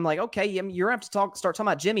brink, I'm like, okay, you're going to have to start talking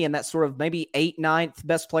about Jimmy and that sort of maybe 8th, 9th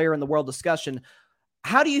best player in the world discussion.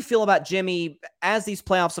 How do you feel about Jimmy as these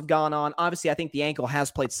playoffs have gone on? Obviously, I think the ankle has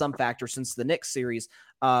played some factor since the Knicks series.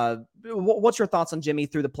 What's your thoughts on Jimmy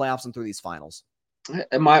through the playoffs and through these finals?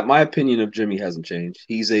 My opinion of Jimmy hasn't changed.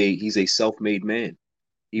 He's a self-made man.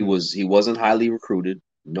 He wasn't highly recruited.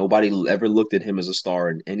 Nobody ever looked at him as a star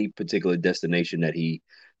in any particular destination that he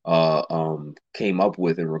came up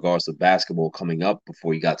with in regards to basketball coming up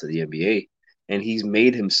before he got to the NBA. And he's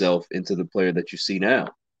made himself into the player that you see now.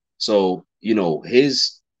 So,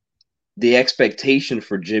 the expectation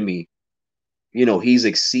for Jimmy, he's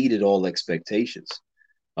exceeded all expectations.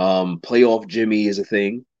 Playoff Jimmy is a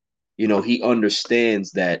thing. He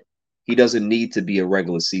understands that he doesn't need to be a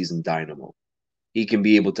regular season dynamo. He can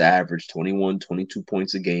be able to average 21, 22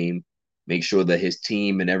 points a game, make sure that his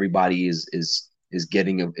team and everybody is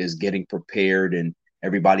getting prepared and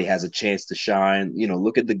everybody has a chance to shine.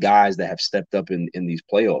 Look at the guys that have stepped up in these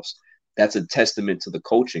playoffs. That's a testament to the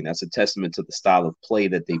coaching. That's a testament to the style of play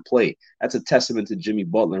that they play. That's a testament to Jimmy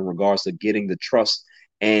Butler in regards to getting the trust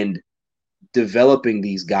and developing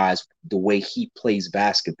these guys the way he plays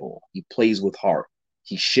basketball. He plays with heart.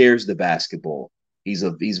 He shares the basketball. He's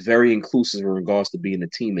very inclusive in regards to being a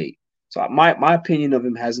teammate. So my opinion of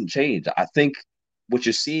him hasn't changed. I think what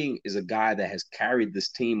you're seeing is a guy that has carried this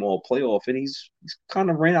team all playoff, and he's kind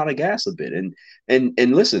of ran out of gas a bit. And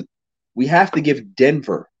listen, we have to give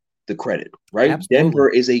Denver the credit, right? Absolutely. Denver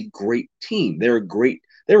is a great team. They're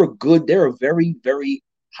a very, very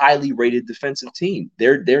highly rated defensive team.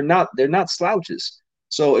 They're not slouches.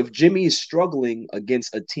 So if Jimmy is struggling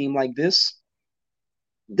against a team like this,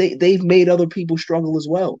 they've made other people struggle as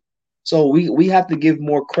well. So we have to give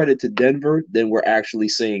more credit to Denver than we're actually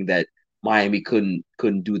saying that Miami couldn't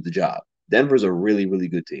do the job. Denver's a really, really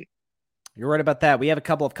good team. You're right about that. We have a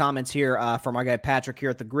couple of comments here from our guy Patrick here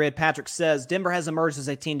at the Grid. Patrick says, Denver has emerged as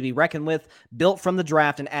a team to be reckoned with, built from the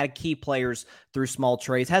draft and added key players through small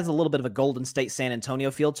trades. Has a little bit of a Golden State San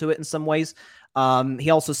Antonio feel to it in some ways. He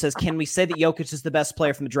also says, can we say that Jokić is the best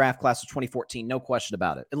player from the draft class of 2014? No question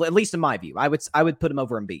about it. At least in my view. I would put him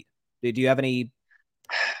over Embiid. Do you have any?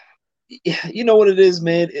 You know what it is,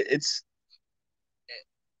 man? It's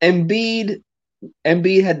Embiid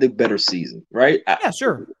had the better season, right? Yeah,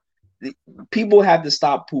 sure. People have to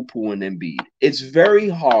stop poo-pooing Embiid. It's very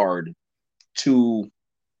hard to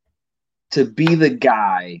be the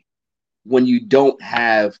guy when you don't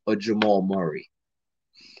have a Jamal Murray,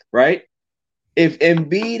 right? If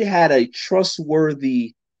Embiid had a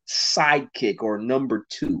trustworthy sidekick or number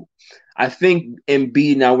two, I think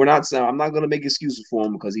Embiid, now I'm not going to make excuses for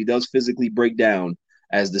him because he does physically break down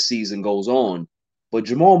as the season goes on. But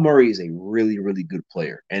Jamal Murray is a really, really good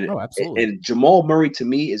player. And Jamal Murray, to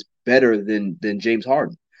me, is better than James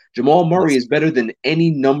Harden. Jamal Murray is better than any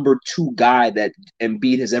number two guy that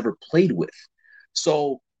Embiid has ever played with.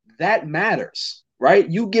 So that matters, right?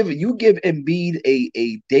 You give Embiid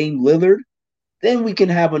a Dame Lillard, then we can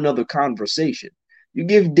have another conversation. You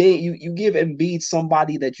give Embiid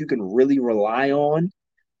somebody that you can really rely on,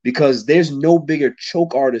 because there's no bigger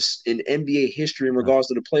choke artist in NBA history in regards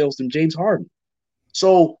to the playoffs than James Harden.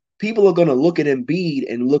 So people are going to look at Embiid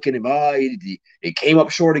and look at him, it came up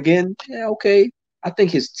short again. Yeah, okay. I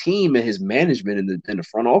think his team and his management in the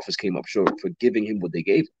front office came up short for giving him what they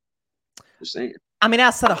gave him. Just saying. I mean,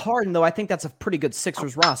 outside of Harden, though, I think that's a pretty good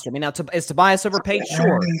Sixers roster. I mean, now is Tobias overpaid?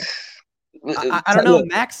 Sure. I don't know. Look,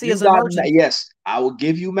 Maxey is emerging. Yes, I will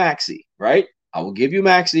give you Maxey, right? I will give you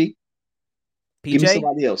Maxey. PJ? Give me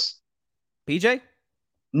somebody else. PJ?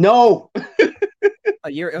 No. So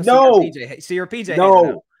you're a PJ hater.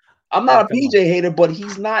 No. I'm not a PJ hater, but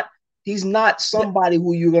he's not somebody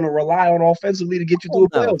who you're going to rely on offensively to get you through a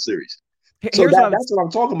playoff series. So that's what I'm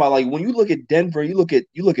talking about. Like when you look at Denver, you look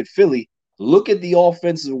at Philly, look at the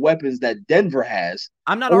offensive weapons that Denver has.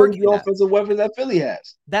 I'm not arguing the offensive weapons that Philly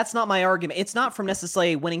has. That's not my argument. It's not from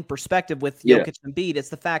necessarily a winning perspective with Jokić and Embiid. It's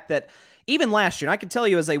the fact that even last year, and I can tell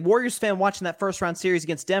you as a Warriors fan watching that first-round series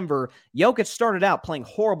against Denver, Jokić started out playing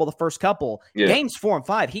horrible the first couple. Yeah. Games 4 and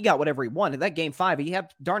 5, he got whatever he wanted. That game 5, he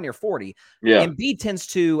had darn near 40. Yeah. Embiid tends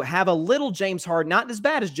to have a little James Harden, not as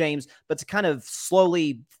bad as James, but to kind of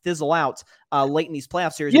slowly fizzle out late in these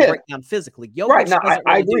playoff series and break down physically. Jokić doesn't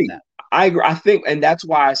really agree. do that. I agree. I think, and that's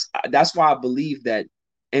why I believe that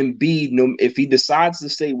Embiid, if he decides to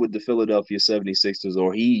stay with the Philadelphia 76ers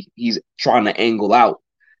or he's trying to angle out,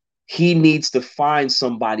 he needs to find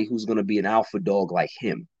somebody who's going to be an alpha dog like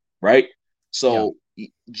him, right? So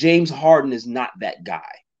James Harden is not that guy,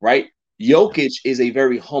 right? Jokić is a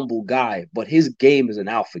very humble guy, but his game is an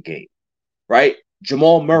alpha game, right?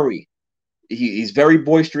 Jamal Murray, he's very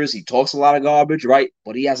boisterous. He talks a lot of garbage, right?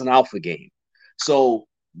 But he has an alpha game. So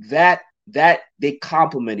that they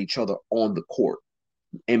complement each other on the court.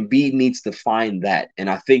 Embiid needs to find that. And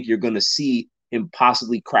I think you're going to see him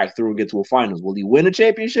possibly crack through and get to a finals. Will he win a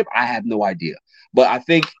championship? I have no idea. But I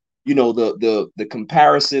think, the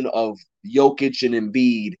comparison of Jokić and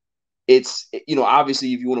Embiid, it's,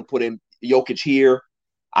 obviously if you want to put in Jokić here,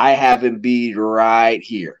 I have Embiid right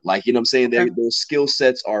here. Like, you know what I'm saying? Those skill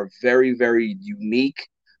sets are very, very unique.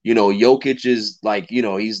 You know, Jokic is like, you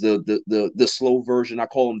know, he's the slow version. I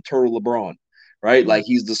call him Turtle LeBron, right? Like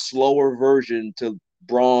he's the slower version to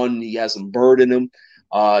Braun. He has some bird in him.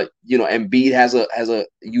 You know, Embiid has a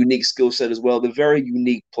unique skill set as well. They're very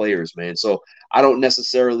unique players, man. So I don't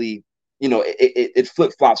necessarily, you know, it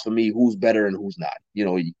flip flops for me who's better and who's not. You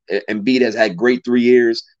know, Embiid has had great 3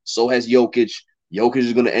 years. So has Jokic. Jokic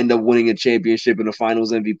is going to end up winning a championship in the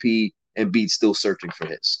Finals MVP, and Embiid's still searching for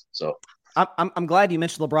his. So I'm glad you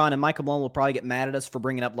mentioned LeBron, and Michael Malone will probably get mad at us for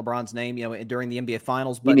bringing up LeBron's name, you know, during the NBA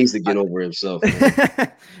Finals. But he needs to get over himself.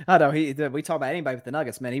 I know we talk about anybody with the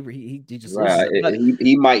Nuggets, man. He just right. loses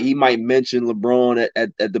it. But he might mention LeBron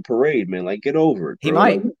at the parade, man. Like, get over it. Bro. He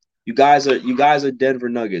might. Like, you guys are Denver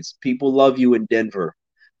Nuggets. People love you in Denver.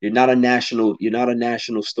 You're not a national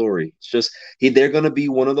story. It's just they're going to be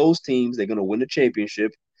one of those teams. They're going to win a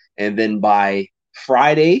championship, and then by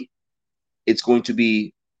Friday, it's going to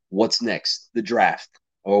be what's next, the draft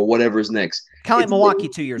or whatever's next. Kind of like Milwaukee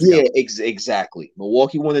 2 years ago. Yeah, exactly.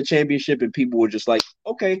 Milwaukee won the championship, and people were just like,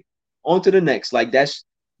 okay, on to the next. Like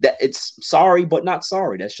it's sorry, but not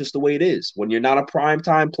sorry. That's just the way it is. When you're not a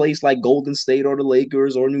primetime place like Golden State or the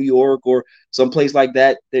Lakers or New York or some place like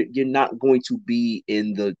that, you're not going to be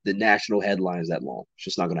in the national headlines that long. It's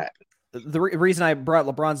just not going to happen. The reason I brought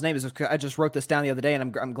LeBron's name is I just wrote this down the other day,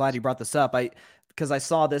 and I'm glad you brought this up. Because I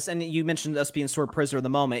saw this, and you mentioned us being sort of prisoner of the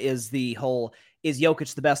moment. Is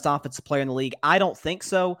Jokic the best offensive player in the league? I don't think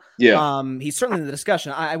so. Yeah. He's certainly in the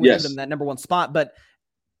discussion. I would give him that number 1 spot, but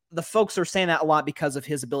the folks are saying that a lot because of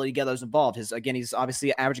his ability to get those involved. He's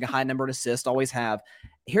obviously averaging a high number of assists, always have.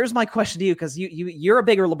 Here's my question to you, because you're a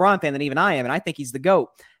bigger LeBron fan than even I am, and I think he's the GOAT.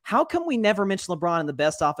 How come we never mention LeBron in the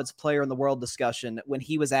best offensive player in the world discussion when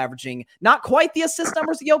he was averaging not quite the assist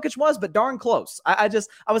numbers that Jokic was, but darn close? I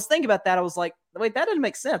was thinking about that. I was like, wait, that doesn't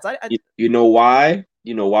make sense. You know why?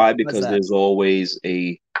 You know why? Because there's always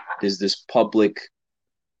there's this public.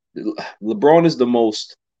 LeBron is the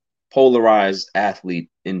most polarized athlete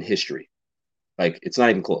in history. Like, it's not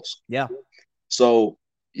even close. Yeah. So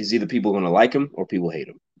is either people going to like him or people hate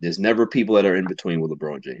him. There's never people that are in between with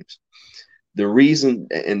LeBron James. The reason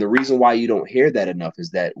why you don't hear that enough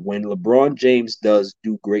is that when LeBron James does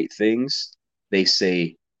do great things, they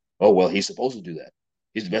say, oh, well, he's supposed to do that.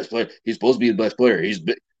 He's the best player. He's supposed to be the best player.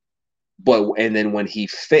 And then when he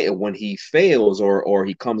fails or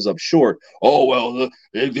he comes up short, oh, well,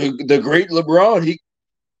 the great LeBron,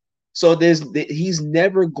 so he's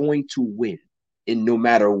never going to win. And no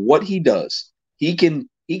matter what he does, he can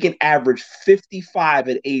average 55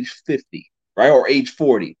 at age 50, right? Or age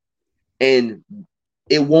 40. And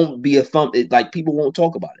it won't be like people won't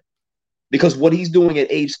talk about it. Because what he's doing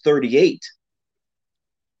at age 38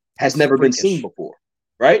 has never been seen before,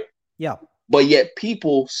 right? Yeah. But yet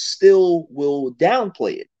people still will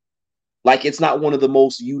downplay it. Like it's not one of the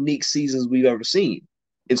most unique seasons we've ever seen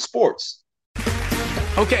in sports.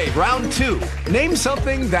 Okay, round 2. Name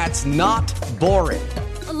something that's not boring.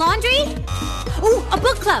 A laundry? Ooh, a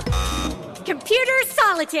book club. Computer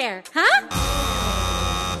solitaire, huh?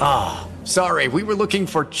 Ah, sorry, we were looking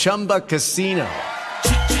for Chumba Casino.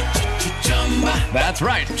 That's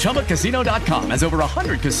right, ChumbaCasino.com has over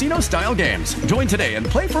 100 casino-style games. Join today and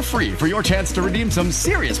play for free for your chance to redeem some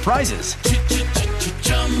serious prizes.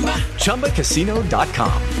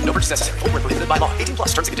 ChumbaCasino.com. No purchase necessary. Void where prohibited by law. 18+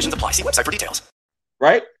 terms and conditions apply. See website for details.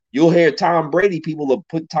 Right? You'll hear Tom Brady. People will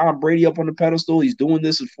put Tom Brady up on the pedestal. He's doing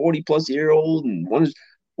this at 40-plus-year-old and won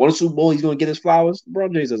a Super Bowl. He's going to get his flowers.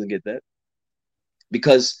 LeBron James doesn't get that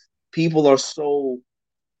because people are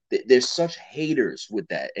there's such haters with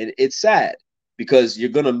that. And it's sad because you're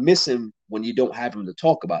going to miss him when you don't have him to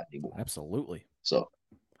talk about anymore. Absolutely. So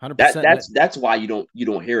 100%. That's why you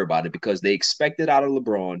don't hear about it, because they expect it out of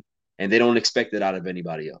LeBron and they don't expect it out of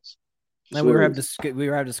anybody else. And we were having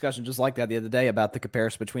a discussion just like that the other day about the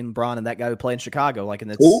comparison between LeBron and that guy who played in Chicago. Like,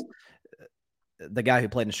 and it's the guy who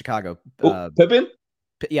played in Chicago. Pippen?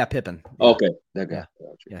 Yeah, Pippen. Yeah. Okay, that guy.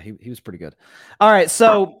 Yeah, he was pretty good. All right,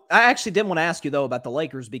 so I actually did want to ask you though about the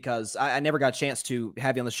Lakers because I never got a chance to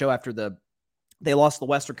have you on the show after they lost the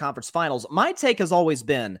Western Conference Finals. My take has always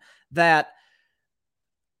been that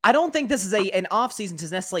I don't think this is an offseason to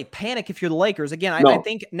necessarily panic if you're the Lakers. Again, I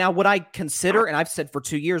think now would I consider, and I've said for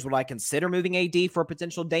 2 years, would I consider moving AD for a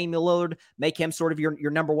potential Damian Lillard, make him sort of your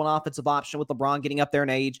number one offensive option with LeBron getting up there in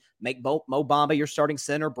age, make Mo Bamba your starting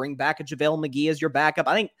center, bring back a JaVale McGee as your backup.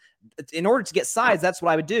 I think in order to get size, that's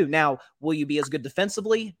what I would do. Now, will you be as good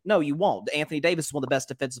defensively? No, you won't. Anthony Davis is one of the best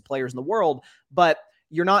defensive players in the world, but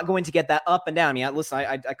you're not going to get that up and down. I mean, listen,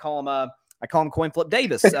 I call him I call him Coin Flip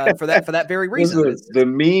Davis for that very reason. Listen, the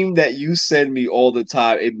meme that you send me all the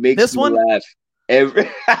time, it makes me laugh every.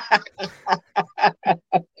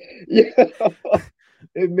 Yeah.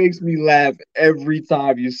 It makes me laugh every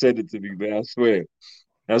time you send it to me, man. I swear,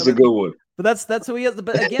 that's a good one. But that's who he is.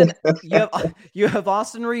 But again, you have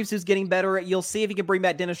Austin Reeves, who's getting better. You'll see if he can bring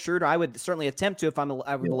back Dennis Schroeder. I would certainly attempt to if I'm the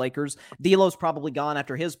Lakers. D'Lo's probably gone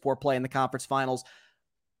after his poor play in the conference finals.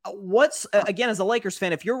 What's again, as a Lakers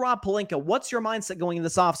fan, if you're Rob Pelinka, what's your mindset going into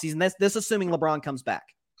this offseason? This assuming LeBron comes back.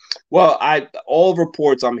 Well, all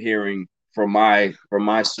reports I'm hearing from my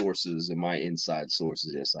sources and my inside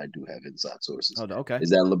sources, yes, I do have inside sources. Oh, okay. Is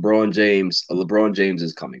that LeBron James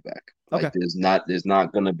is coming back. Like okay. There's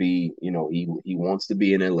not gonna be, he wants to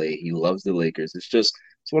be in LA. He loves the Lakers. It's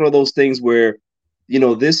one of those things where,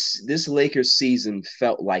 this Lakers season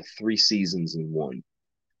felt like 3 seasons in one.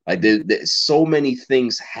 Like there's so many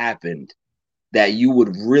things happened that you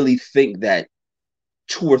would really think that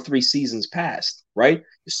 2 or 3 seasons passed, right?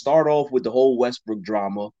 You start off with the whole Westbrook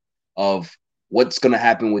drama of what's going to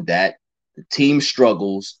happen with that. The team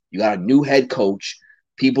struggles. You got a new head coach.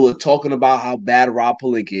 People are talking about how bad Rob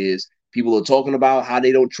Pelinka is. People are talking about how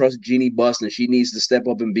they don't trust Jeannie Buss and she needs to step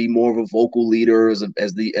up and be more of a vocal leader as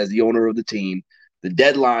the owner of the team. The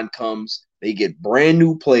deadline comes. They get brand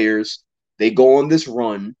new players. They go on this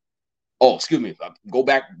run. Oh, excuse me. Go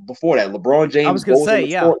back before that. LeBron James. I was going to say,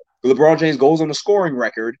 yeah. LeBron James goes on the scoring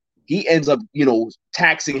record. He ends up,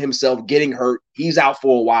 taxing himself, getting hurt. He's out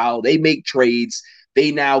for a while. They make trades.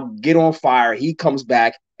 They now get on fire. He comes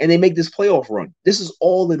back, and they make this playoff run. This is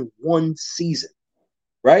all in one season,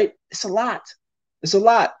 right? It's a lot. It's a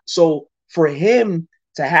lot. So for him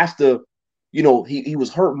to have to, he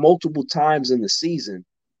was hurt multiple times in the season,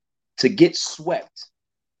 to get swept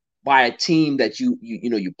by a team that you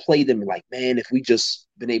play them like, man, if we just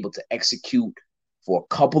been able to execute for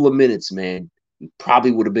a couple of minutes, man, we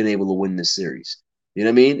probably would have been able to win this series. You know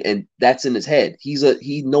what I mean? And that's in his head.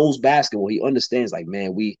 He knows basketball. He understands, like,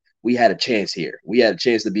 man, we had a chance here. We had a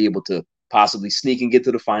chance to be able to possibly sneak and get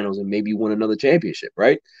to the finals and maybe win another championship,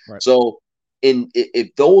 right? So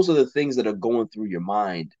if those are the things that are going through your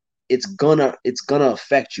mind, it's gonna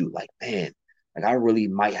affect you. Like, man, like I really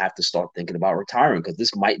might have to start thinking about retiring because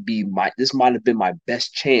this might have been my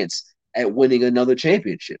best chance at winning another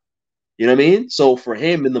championship. You know what I mean? So for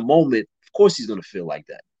him in the moment, of course he's going to feel like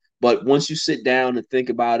that. But once you sit down and think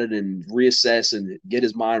about it and reassess and get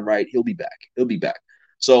his mind right, he'll be back. He'll be back.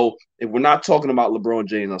 So if we're not talking about LeBron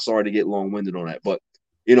James, I'm sorry to get long-winded on that, but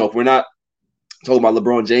if we're not talking about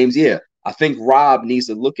LeBron James, yeah, I think Rob needs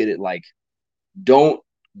to look at it like, don't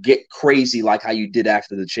get crazy like how you did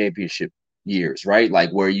after the championship years, right?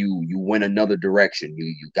 Like where you went another direction.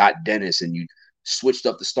 You got Dennis and you switched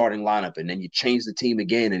up the starting lineup and then you changed the team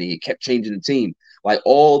again and you kept changing the team. Like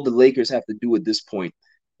all the Lakers have to do at this point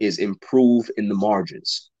is improve in the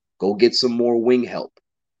margins. Go get some more wing help.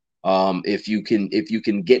 If you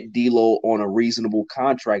can get D'Lo on a reasonable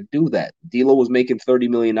contract, do that. D'Lo was making $30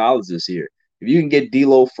 million this year. If you can get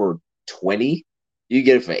D'Lo for 20, you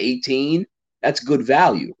get it for 18. That's good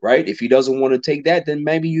value, right? If he doesn't want to take that, then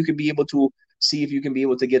maybe you can be able to see if you can be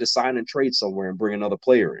able to get a sign and trade somewhere and bring another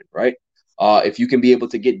player in, right? If you can be able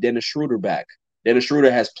to get Dennis Schroeder back. Dennis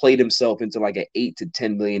Schroeder has played himself into like an $8 to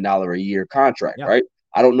 $10 million a year contract, right?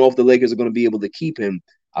 I don't know if the Lakers are going to be able to keep him.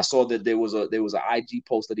 I saw that there was an IG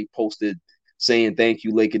post that he posted saying thank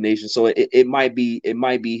you, Laker Nation. So it might be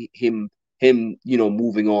him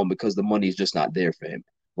moving on because the money is just not there for him.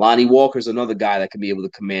 Lonnie Walker's another guy that can be able to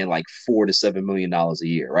command like $4 to $7 million a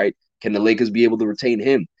year, right? Can the Lakers be able to retain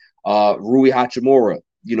him? Rui Hachimura,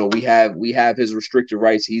 we have his restricted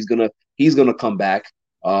rights. He's gonna come back.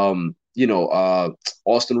 Austin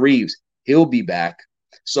Reeves, he'll be back.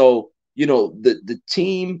 So the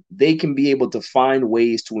team, they can be able to find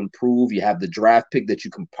ways to improve. You have the draft pick that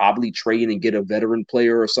you can probably trade and get a veteran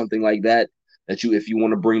player or something like that. If you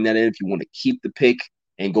want to bring that in, if you want to keep the pick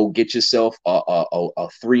and go get yourself a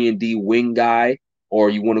 3-and-D wing guy, or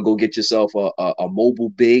you want to go get yourself a mobile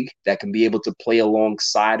big that can be able to play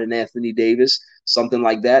alongside an Anthony Davis, something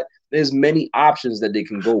like that. There's many options that they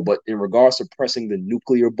can go, but in regards to pressing the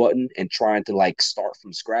nuclear button and trying to like start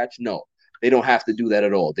from scratch, no, they don't have to do that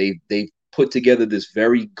at all. They've put together this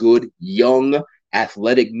very good, young,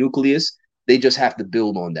 athletic nucleus. They just have to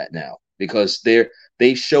build on that now because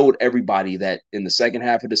they showed everybody that in the second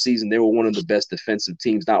half of the season, they were one of the best defensive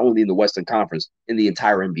teams, not only in the Western Conference, in the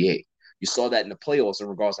entire NBA. You saw that in the playoffs in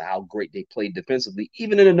regards to how great they played defensively.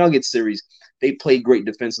 Even in the Nuggets series, they played great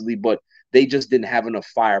defensively, but they just didn't have enough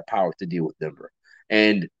firepower to deal with Denver.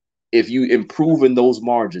 And if you improve in those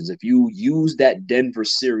margins, if you use that Denver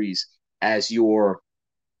series as your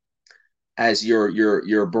as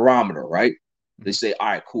your barometer, right? They say, all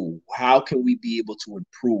right, cool. How can we be able to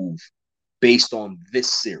improve based on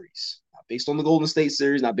this series? Not based on the Golden State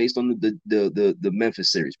series, not based on the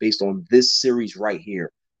Memphis series, based on this series right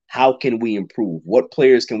here. How can we improve? What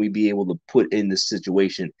players can we be able to put in this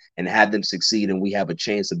situation and have them succeed, and we have a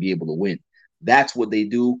chance to be able to win? That's what they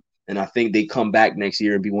do, and I think they come back next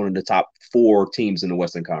year and be one of the top 4 teams in the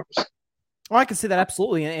Western Conference. Well, I can see that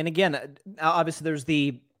absolutely. And again, obviously there's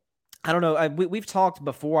I don't know. We've talked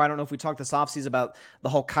before. I don't know if we talked this offseason about the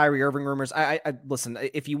whole Kyrie Irving rumors. I listen,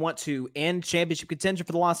 if you want to end championship contention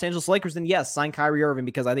for the Los Angeles Lakers, then yes, sign Kyrie Irving,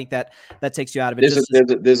 because I think that takes you out of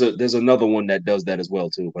it. There's another one that does that as well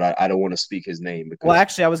too, but I don't want to speak his name. Because well,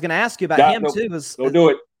 actually, I was going to ask you about him too. Don't do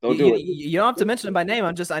it. Don't do it. You don't have to mention him by name.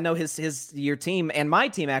 I know your team and my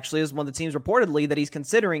team actually is one of the teams reportedly that he's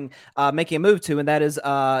considering making a move to, and that is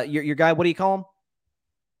your guy. What do you call him?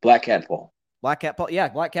 Black Cat Paul. Black Cat Paul, yeah,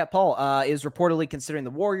 Black Cat Paul is reportedly considering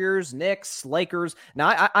the Warriors, Knicks, Lakers.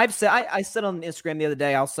 Now, I said on Instagram the other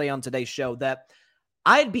day, I'll say on today's show that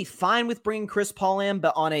I'd be fine with bringing Chris Paul in,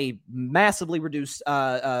 but on a massively reduced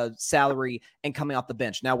salary and coming off the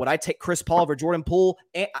bench. Now, would I take Chris Paul over Jordan Poole?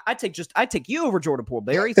 I take you over Jordan Poole,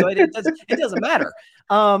 Barry. So it doesn't matter.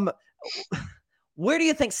 Where do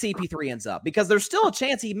you think CP3 ends up? Because there's still a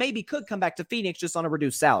chance he maybe could come back to Phoenix just on a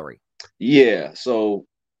reduced salary. Yeah. So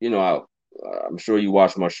I'm sure you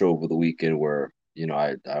watched my show over the weekend where,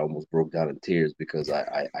 I almost broke down in tears because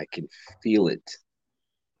I can feel it.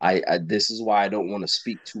 This is why I don't want to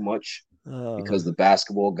speak too much because the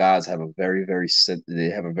basketball gods have a very, very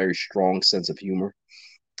strong sense of humor.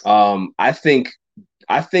 I think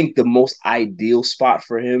the most ideal spot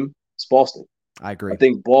for him is Boston. I agree. I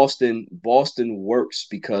think Boston works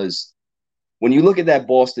because when you look at that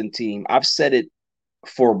Boston team, I've said it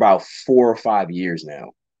for about 4 or 5 years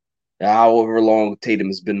now. However long Tatum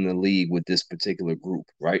has been in the league with this particular group,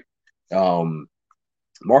 right?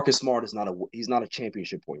 Marcus Smart is not a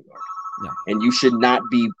championship point guard. No. And you should not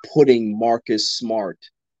be putting Marcus Smart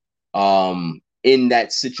in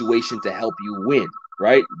that situation to help you win,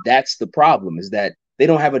 right? That's the problem, is that they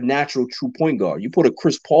don't have a natural true point guard. You put a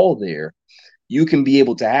Chris Paul there, you can be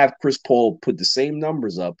able to have Chris Paul put the same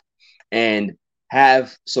numbers up and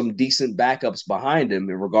have some decent backups behind him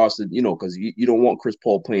in regards to, because you don't want Chris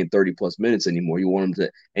Paul playing 30-plus minutes anymore. You want him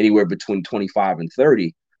to anywhere between 25 and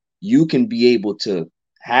 30. You can be able to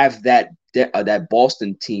have that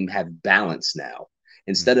Boston team have balance now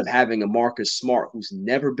instead of having a Marcus Smart who's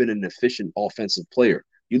never been an efficient offensive player.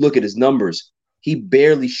 You look at his numbers, he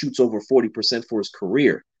barely shoots over 40% for his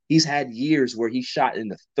career. He's had years where he shot in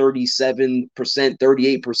the 37%,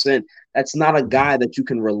 38%. That's not a guy that you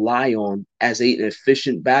can rely on as an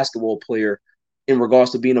efficient basketball player in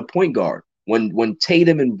regards to being a point guard. When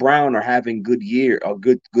Tatum and Brown are having good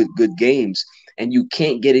games, and you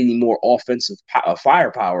can't get any more offensive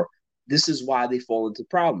firepower, this is why they fall into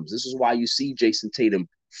problems. This is why you see Jason Tatum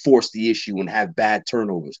force the issue and have bad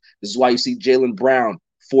turnovers. This is why you see Jaylen Brown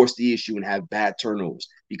force the issue and have bad turnovers,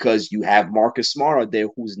 because you have Marcus Smart out there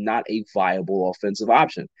who's not a viable offensive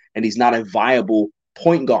option, and he's not a viable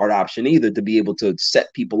point guard option either to be able to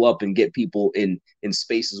set people up and get people in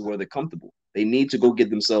spaces where they're comfortable. They need to go get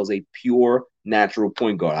themselves a pure natural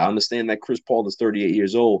point guard. I understand that Chris Paul is 38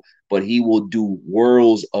 years old, but he will do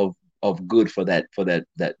worlds of good for that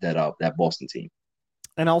Boston team.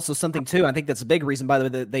 And also something too, I think that's a big reason, by the way,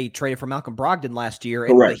 that they traded for Malcolm Brogdon last year.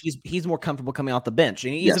 And he's more comfortable coming off the bench.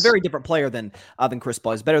 And he's a very different player than Chris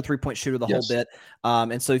Paul. He's a better 3-point shooter the whole bit.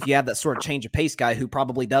 And so if you have that sort of change of pace guy who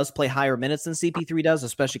probably does play higher minutes than CP3 does,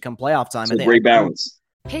 especially come playoff time. It's a great balance.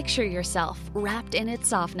 Picture yourself wrapped in its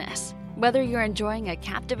softness. Whether you're enjoying a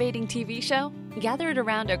captivating TV show, gathered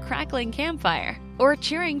around a crackling campfire, or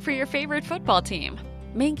cheering for your favorite football team,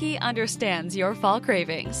 Minky understands your fall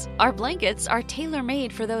cravings. Our blankets are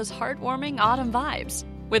tailor-made for those heartwarming autumn vibes.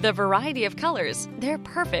 With a variety of colors, they're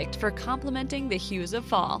perfect for complementing the hues of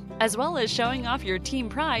fall, as well as showing off your team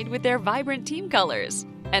pride with their vibrant team colors.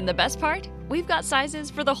 And the best part? We've got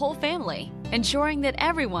sizes for the whole family, ensuring that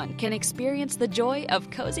everyone can experience the joy of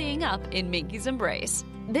cozying up in Minky's embrace.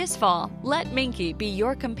 This fall, let Minky be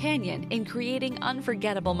your companion in creating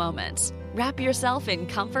unforgettable moments. Wrap yourself in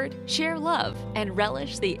comfort, share love, and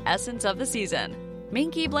relish the essence of the season.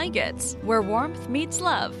 Minky Blankets, where warmth meets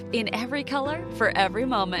love in every color for every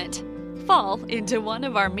moment. Fall into one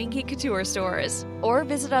of our Minky Couture stores or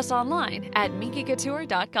visit us online at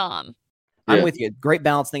minkycouture.com. I'm with you. Great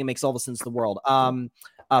balance thing. It makes all the sense in the world.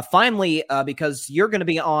 Finally, because you're going to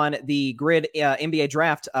be on the Grid NBA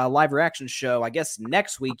Draft live reaction show, I guess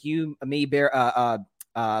next week, you, me, Bear,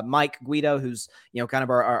 Mike Guido, who's, kind of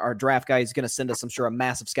our draft guy, is going to send us, I'm sure, a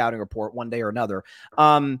massive scouting report one day or another.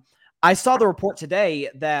 I saw the report today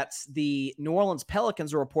that the New Orleans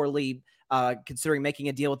Pelicans are reportedly considering making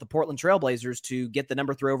a deal with the Portland Trailblazers to get the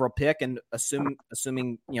number 3 overall pick, and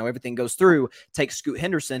assuming everything goes through, take Scoot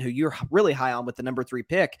Henderson, who you're really high on, with the number 3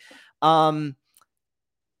 pick. From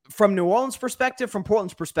New Orleans' perspective, from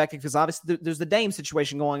Portland's perspective, because obviously there's the Dame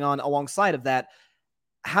situation going on alongside of that.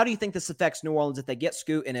 How do you think this affects New Orleans if they get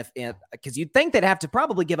Scoot? And because you'd think they'd have to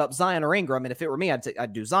probably give up Zion or Ingram. And if it were me,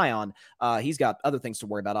 I'd do Zion. He's got other things to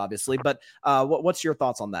worry about, obviously. But what's your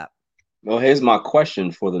thoughts on that? Well, here's my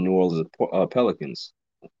question for the New Orleans Pelicans.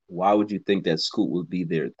 Why would you think that Scoot would be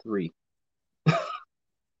there at 3?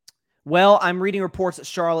 Well, I'm reading reports that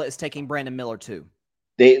Charlotte is taking Brandon Miller too.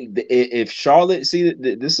 If Charlotte, see,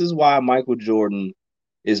 this is why Michael Jordan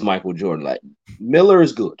is Michael Jordan. Like, Miller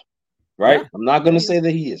is good. Right? Yeah. I'm not going to say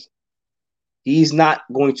that he is. He's not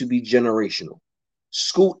going to be generational.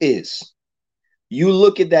 Scoot is. You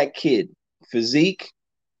look at that kid, physique,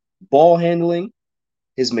 ball handling,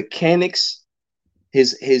 his mechanics,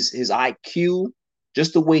 his IQ,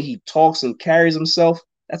 just the way he talks and carries himself,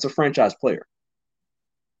 that's a franchise player.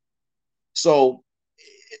 So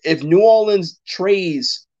if New Orleans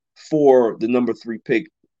trades for the number 3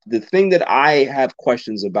 pick, the thing that I have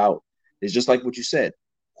questions about is just like what you said.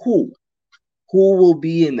 Who will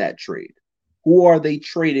be in that trade? Who are they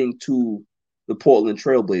trading to the Portland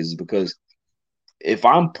Trailblazers? Because if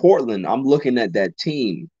I'm Portland, I'm looking at that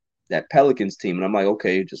team, that Pelicans team, and I'm like,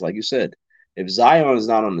 okay, just like you said, if Zion is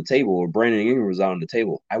not on the table or Brandon Ingram is not on the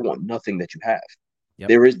table, I want nothing that you have.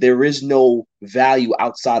 Yep. There is no value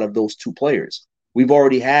outside of those 2 players. We've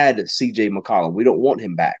already had CJ McCollum. We don't want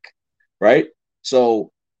him back, right?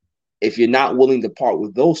 So if you're not willing to part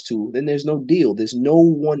with those 2, then there's no deal. There's no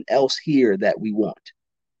one else here that we want.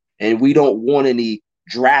 And we don't want any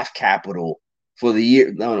draft capital for the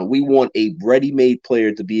year. No, we want a ready-made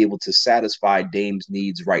player to be able to satisfy Dame's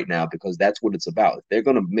needs right now, because that's what it's about. If they're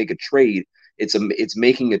going to make a trade, it's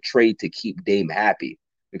making a trade to keep Dame happy.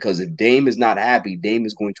 Because if Dame is not happy, Dame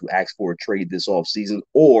is going to ask for a trade this offseason,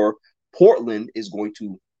 or Portland is going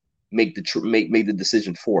to make the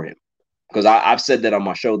decision for him. Because I've said that on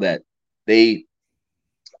my show that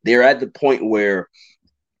they're at the point where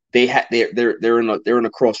they're in a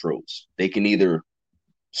crossroads. They can either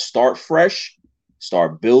start fresh,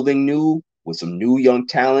 start building new with some new young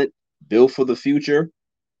talent, build for the future,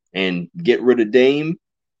 and get rid of Dame,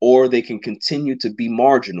 or they can continue to be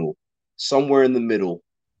marginal somewhere in the middle,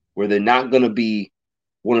 where they're not going to be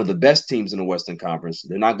one of the best teams in the Western Conference.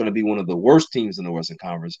 They're not going to be one of the worst teams in the Western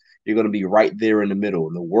Conference. You're going to be right there in the middle.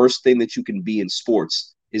 And the worst thing that you can be in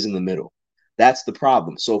sports is in the middle. That's the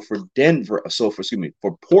problem. So for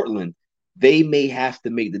Portland, they may have to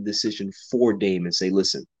make the decision for Dame and say,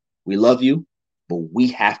 listen, we love you, but we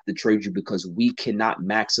have to trade you because we cannot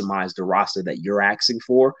maximize the roster that you're asking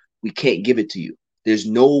for. We can't give it to you. There's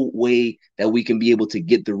no way that we can be able to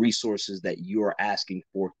get the resources that you're asking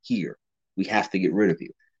for here. We have to get rid of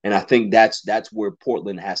you. And I think that's where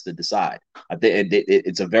Portland has to decide. I think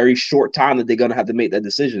it's a very short time that they're going to have to make that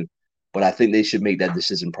decision, but I think they should make that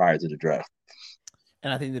decision prior to the draft.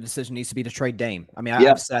 And I think the decision needs to be to trade Dame. I mean,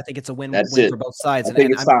 I think it's a win-win for both sides. I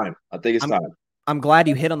think it's time. I'm glad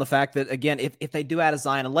you hit on the fact that, again, if they do add a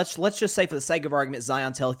Zion, and let's just say for the sake of argument,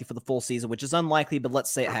 Zion's healthy for the full season, which is unlikely, but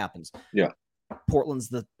let's say it happens. Yeah. Portland's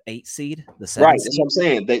the 8 seed, the 7 right. seed. That's what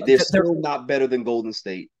I'm saying. They're still not better than Golden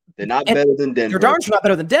State. They're not better than Denver. They're darn sure not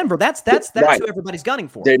better than Denver. That's right. Who everybody's gunning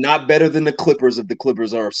for. They're not better than the Clippers if the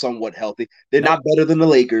Clippers are somewhat healthy. They're not better than the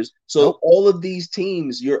Lakers. So all of these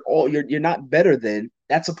teams, you're not better than.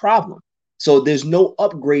 That's a problem. So there's no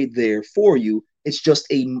upgrade there for you. It's just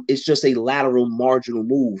a lateral marginal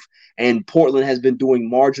move. And Portland has been doing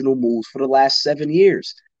marginal moves for the last 7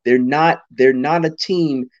 years. They're not a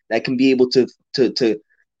team that can be able to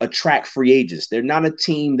attract free agents. They're not a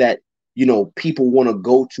team that, people want to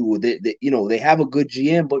go to. They have a good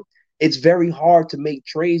GM, but it's very hard to make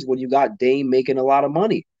trades when you got Dame making a lot of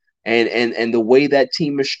money. And the way that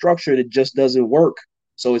team is structured, it just doesn't work.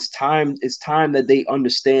 So it's time that they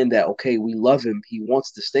understand that, okay, we love him. He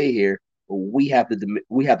wants to stay here, but we have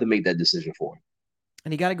to make that decision for him.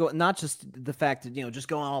 And you got to go, not just the fact that, just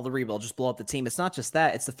go on all the rebuild, just blow up the team. It's not just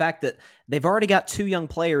that. It's the fact that they've already got 2 young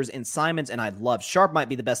players in Simons, and I love Sharp might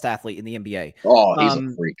be the best athlete in the NBA. Oh, he's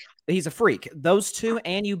a freak. He's a freak. Those 2,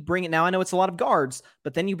 and you bring it. Now, I know it's a lot of guards,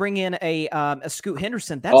 but then you bring in a Scoot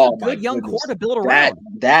Henderson. That's a good young core to build around.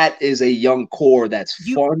 That is a young core that's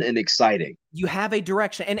fun and exciting. You have a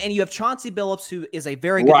direction, and you have Chauncey Billups, who is a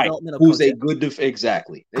very good Right. developmental Who's coach. a good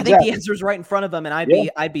exactly. I think the answer is right in front of them, and Yeah.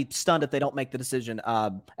 I'd be stunned if they don't make the decision,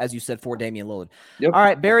 as you said, for Damian Lillard. Yep. All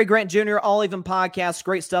right, Barry Grant Jr., All Even Podcast.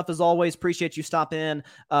 Great stuff as always. Appreciate you stopping in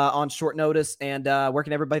on short notice. And where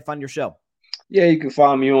can everybody find your show? Yeah, you can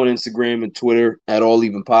find me on Instagram and Twitter at All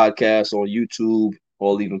Even Podcast, on YouTube,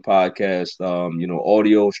 All Even Podcast.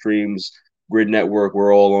 Audio streams, Grid Network,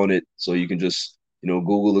 we're all on it. So you can just,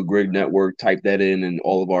 Google the Grid Network, type that in, and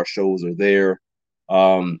all of our shows are there.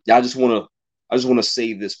 I just want to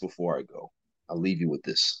say this before I go. I'll leave you with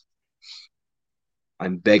this.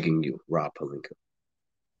 I'm begging you, Rob Pelinka.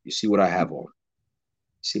 You see what I have on?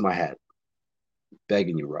 You see my hat? I'm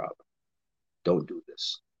begging you, Rob. Don't do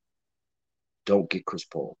this. Don't get Chris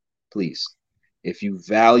Paul, please. If you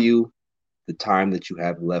value the time that you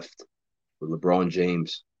have left with LeBron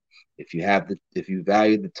James, if you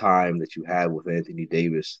value the time that you have with Anthony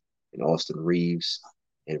Davis and Austin Reeves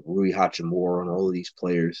and Rui Hachimura and all of these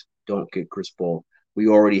players, don't get Chris Paul. We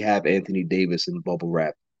already have Anthony Davis in bubble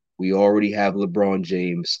wrap. We already have LeBron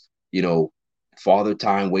James. Father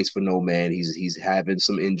time waits for no man. He's having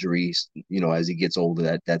some injuries, as he gets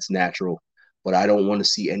older. That's natural. But I don't want to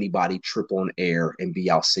see anybody trip on air and be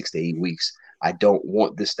out 6 to 8 weeks. I don't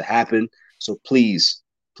want this to happen. So please,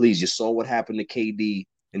 you saw what happened to KD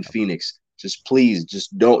in Phoenix. Just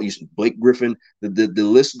don't. Blake Griffin, the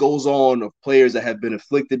list goes on of players that have been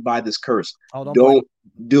afflicted by this curse. Oh, don't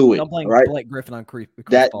do it. Don't blame right? Blake Griffin on Chris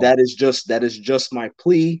Paul. That is just my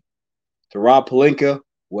plea to Rob Pelinka,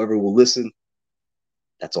 whoever will listen.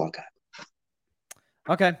 That's all I got.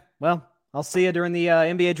 Okay, well, I'll see you during the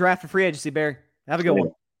NBA draft and free agency, Barry. Have a good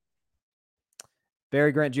one.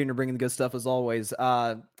 Barry Grant Jr. bringing the good stuff as always.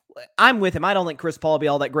 I'm with him. I don't think Chris Paul will be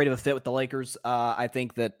all that great of a fit with the Lakers. I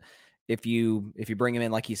think that if you bring him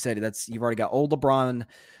in, like you said, you've already got old LeBron,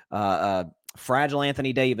 fragile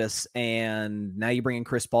Anthony Davis, and now you bring in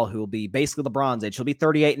Chris Paul, who will be basically LeBron's age. He'll be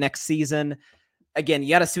 38 next season. Again, you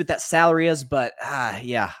got to see what that salary is, but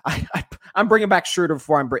I'm bringing back Schroeder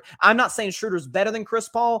before I'm not saying Schroeder's better than Chris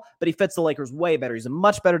Paul, but he fits the Lakers way better. He's a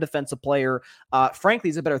much better defensive player. Frankly,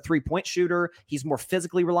 he's a better three-point shooter. He's more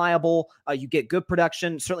physically reliable. You get good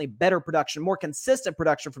production, certainly better production, more consistent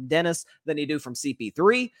production from Dennis than you do from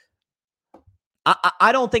CP3.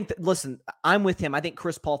 I don't think that, listen, I'm with him. I think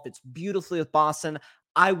Chris Paul fits beautifully with Boston.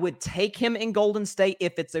 I would take him in Golden State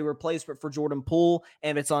if it's a replacement for Jordan Poole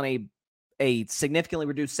and it's on a significantly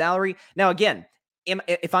reduced salary. Now, again,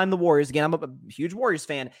 if I'm the Warriors, again, I'm a huge Warriors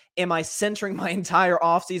fan. Am I centering my entire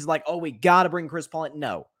offseason like, oh, we got to bring Chris Paul in?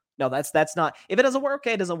 No, that's not. If it doesn't work,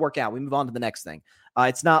 okay, it doesn't work out. We move on to the next thing.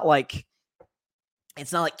 It's not like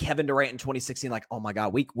Kevin Durant in 2016. Like, oh my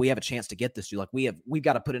God, we have a chance to get this dude. Like we've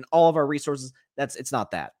got to put in all of our resources. It's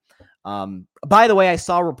not that. By the way, I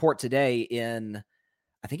saw a report today in,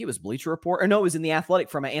 I think it was Bleacher Report, or no, it was in The Athletic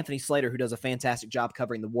from Anthony Slater, who does a fantastic job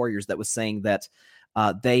covering the Warriors, that was saying that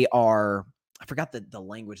they are, I forgot the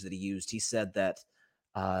language that he used. He said that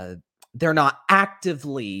they're not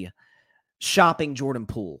actively shopping Jordan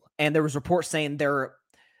Poole. And there was reports saying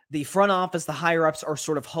the front office, the higher-ups are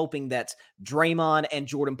sort of hoping that Draymond and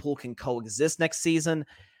Jordan Poole can coexist next season.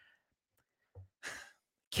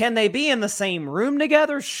 Can they be in the same room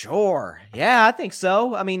together? Sure. Yeah, I think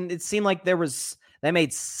so. I mean, it seemed like they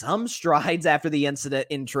made some strides after the incident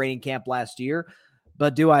in training camp last year,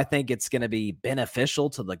 but do I think it's going to be beneficial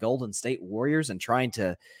to the Golden State Warriors and trying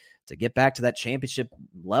to get back to that championship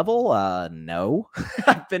level? No.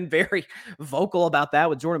 I've been very vocal about that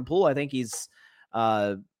with Jordan Poole. I think he's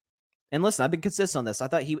and listen, I've been consistent on this.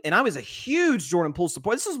 I was a huge Jordan Poole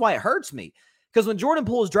supporter. This is why it hurts me. Because when Jordan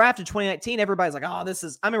Poole was drafted in 2019, everybody's like, oh,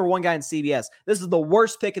 I remember one guy in CBS, this is the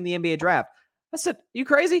worst pick in the NBA draft. I said, you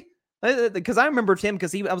crazy? Because I remember him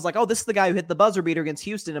I was like, oh, this is the guy who hit the buzzer beater against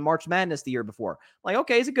Houston in March Madness the year before. Like,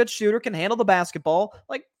 okay, he's a good shooter, can handle the basketball.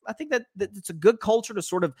 Like, I think that it's a good culture to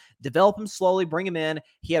sort of develop him slowly, bring him in.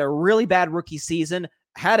 He had a really bad rookie season,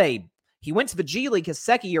 he went to the G League his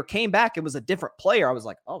second year, came back and was a different player. I was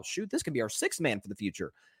like, oh, shoot, this could be our sixth man for the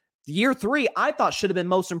future. Year 3, I thought should have been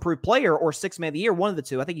most improved player or sixth man of the year, one of the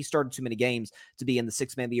two. I think he started too many games to be in the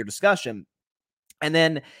sixth man of the year discussion. And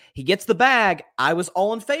then he gets the bag. I was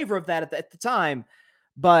all in favor of that at the time.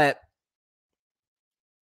 But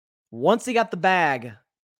once he got the bag,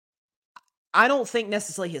 I don't think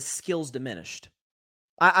necessarily his skills diminished.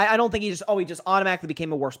 I don't think he just automatically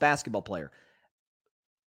became a worse basketball player.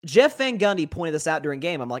 Jeff Van Gundy pointed this out during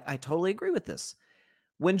game. I'm like, I totally agree with this.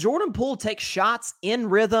 When Jordan Poole takes shots in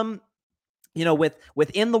rhythm,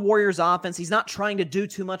 within the Warriors offense, he's not trying to do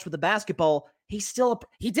too much with the basketball.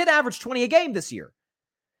 He did average 20 a game this year.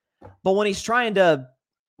 But when he's trying to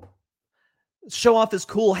show off his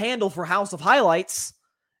cool handle for House of Highlights,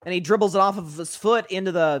 and he dribbles it off of his foot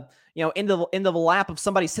into the into the lap of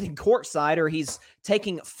somebody sitting courtside, or he's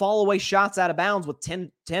taking fall away shots out of bounds with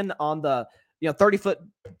 10 on the 30-foot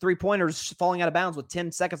 3-pointers falling out of bounds with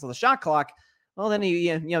 10 seconds on the shot clock. Well, then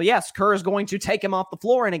yes, Kerr is going to take him off the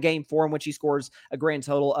floor in a game 4 in which he scores a grand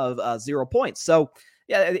total of 0 points. So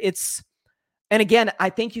yeah, and again, I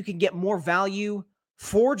think you can get more value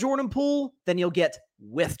for Jordan Poole than you'll get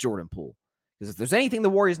with Jordan Poole. Because if there's anything the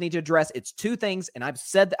Warriors need to address, it's 2 things, and I've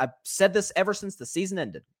said this ever since the season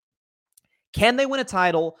ended. Can they win a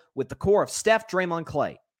title with the core of Steph, Draymond,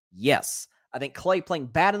 Klay? Yes. I think Klay playing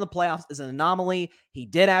bad in the playoffs is an anomaly. He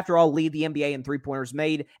did, after all, lead the NBA in 3-pointers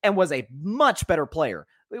made and was a much better player.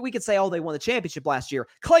 We could say, they won the championship last year.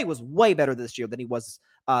 Klay was way better this year than he was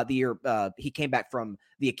the year he came back from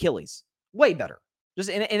the Achilles. Way better. Just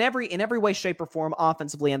in every way, shape, or form,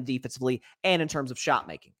 offensively and defensively, and in terms of shot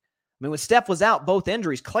making. I mean, when Steph was out, both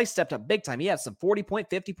injuries, Klay stepped up big time. He had some 40-point,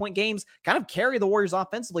 50-point games, kind of carry the Warriors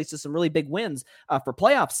offensively to some really big wins for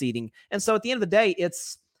playoff seeding. And so at the end of the day,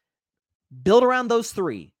 it's build around those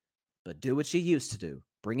 3, but do what you used to do.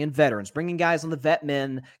 Bring in veterans, bring in guys on the vet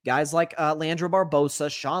men, guys like Leandro Barbosa,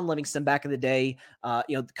 Sean Livingston back in the day. A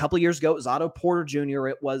couple of years ago, it was Otto Porter Jr.,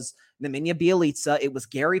 it was Nemanja Bjelica, it was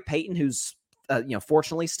Gary Payton, who's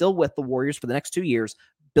fortunately still with the Warriors for the next 2 years.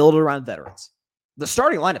 Build it around veterans. The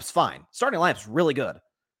starting lineup's fine. Starting lineup's really good.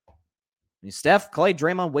 I mean, Steph, Klay,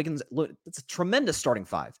 Draymond, Wiggins, it's a tremendous starting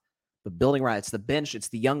 5. But building around, it's the bench, it's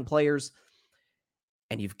the young players,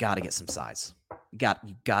 and you've got to get some size. You got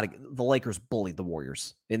to. The Lakers bullied the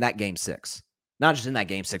Warriors in that game 6. Not just in that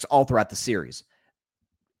game 6, all throughout the series.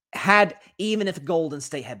 Even if Golden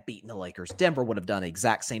State had beaten the Lakers, Denver would have done the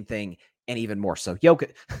exact same thing, and even more so.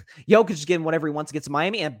 Jokić is getting whatever he wants against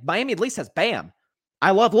Miami, and Miami at least has Bam. I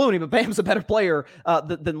love Looney, but Bam's a better player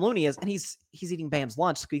than Looney is, and he's eating Bam's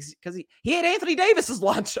lunch because he ate Anthony Davis's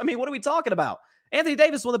lunch. I mean, what are we talking about? Anthony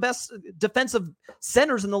Davis, one of the best defensive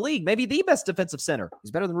centers in the league, maybe the best defensive center. He's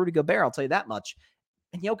better than Rudy Gobert, I'll tell you that much.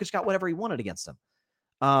 And Jokić got whatever he wanted against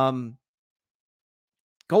him.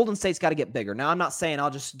 Golden State's got to get bigger. Now, I'm not saying I'll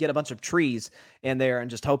just get a bunch of trees in there and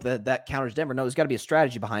just hope that counters Denver. No, there's got to be a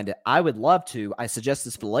strategy behind it. I would love to. I suggest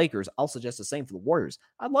this for the Lakers. I'll suggest the same for the Warriors.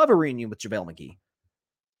 I'd love a reunion with JaVale McGee.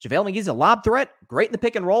 JaVale McGee's a lob threat, great in the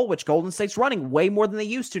pick and roll, which Golden State's running way more than they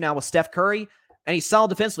used to now with Steph Curry, and he's solid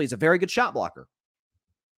defensively. He's a very good shot blocker.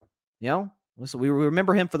 So we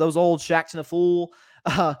remember him for those old Shaq's and a Fool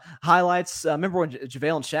highlights. Remember when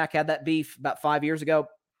JaVale and Shaq had that beef about 5 years ago?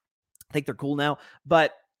 I think they're cool now.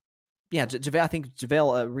 But, yeah, I think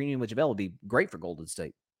reunion with JaVale would be great for Golden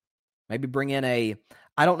State. Maybe bring in I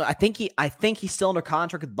don't know. I think he's still under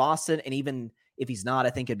contract with Boston, and even if he's not, I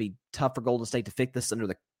think it'd be tough for Golden State to fix this under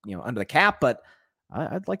the cap, but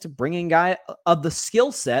I'd like to bring in a guy of the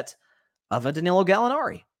skill set of a Danilo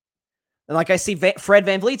Gallinari. And like I see Fred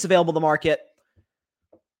VanVleet's available to the market.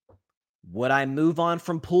 Would I move on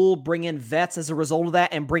from Poole, bring in vets as a result of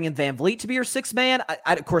that, and bring in VanVleet to be your 6th man?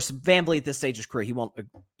 Of course, VanVleet at this stage of his career,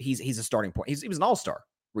 he's a starting point. He was an all-star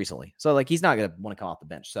recently. So he's not going to want to come off the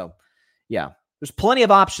bench. So yeah, there's plenty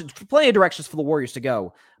of options, plenty of directions for the Warriors to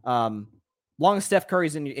go. Long as Steph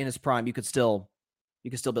Curry's in his prime, you could still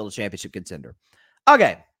build a championship contender.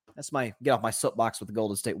 Okay, that's my get off my soapbox with the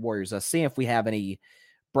Golden State Warriors. See if we have any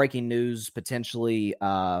breaking news potentially.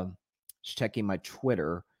 Just checking my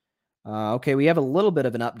Twitter. Okay, we have a little bit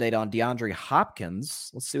of an update on DeAndre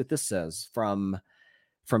Hopkins. Let's see what this says from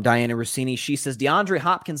Diana Rossini. She says DeAndre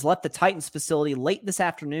Hopkins left the Titans facility late this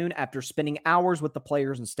afternoon after spending hours with the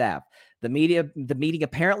players and staff. The meeting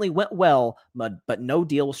apparently went well, but no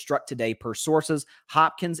deal was struck today per sources.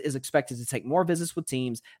 Hopkins is expected to take more visits with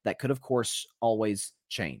teams that could, of course, always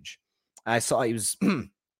change. I saw he was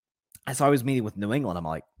meeting with New England. I'm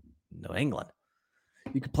like, New England?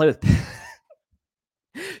 You could play with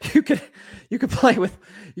you could play with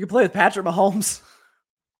Patrick Mahomes,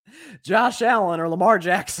 Josh Allen, or Lamar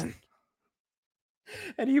Jackson,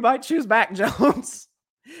 and you might choose Mac Jones.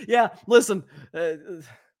 Yeah, listen, I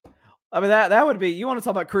mean that would be, you want to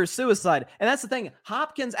talk about career suicide, and that's the thing.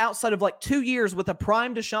 Hopkins, outside of 2 years with a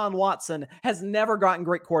prime Deshaun Watson, has never gotten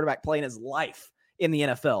great quarterback play in his life in the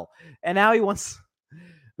NFL, and now he wants,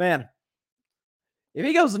 man. If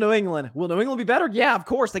he goes to New England, will New England be better? Yeah, of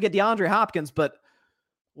course they get DeAndre Hopkins, but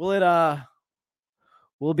will it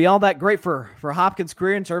be all that great for Hopkins'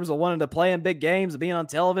 career in terms of wanting to play in big games and being on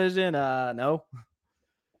television? No.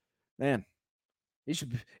 Man, he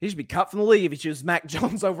should be cut from the league if he chooses Mac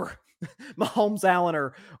Jones over Mahomes,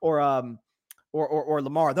 Allen, or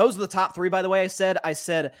Lamar. Those are the top 3, by the way. I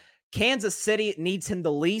said Kansas City needs him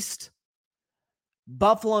the least,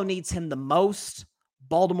 Buffalo needs him the most.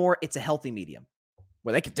 Baltimore, it's a healthy medium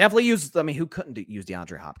where they could definitely use, who couldn't use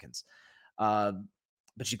DeAndre Hopkins?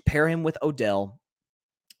 But you pair him with Odell.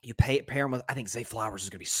 You pair him with, I think Zay Flowers is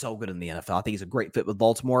going to be so good in the NFL. I think he's a great fit with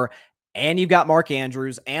Baltimore. And you've got Mark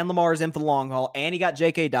Andrews, and Lamar's in for the long haul, and you got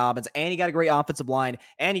J.K. Dobbins, and you got a great offensive line,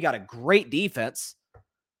 and you got a great defense.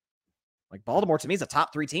 Like, Baltimore, to me, is a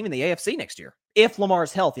top 3 team in the AFC next year, if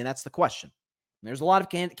Lamar's healthy, and that's the question. And there's a lot of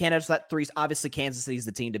candidates for that 3s. Obviously, Kansas City's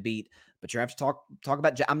the team to beat, but you have to talk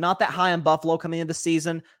about. I'm not that high on Buffalo coming into the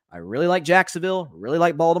season. I really like Jacksonville, really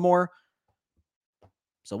like Baltimore.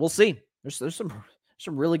 So we'll see. There's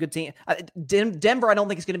some really good teams. Denver, I don't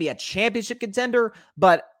think is going to be a championship contender,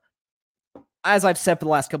 but as I've said for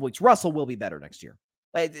the last couple weeks, Russell will be better next year.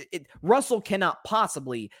 Russell cannot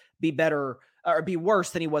possibly be better or be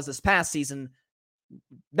worse than he was this past season,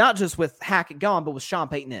 not just with Hackett gone, but with Sean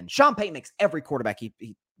Payton in. Sean Payton makes every quarterback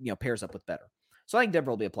he pairs up with better. So I think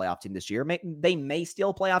Denver will be a playoff team this year. They may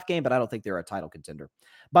steal a playoff game, but I don't think they're a title contender.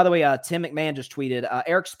 By the way, Tim McMahon just tweeted,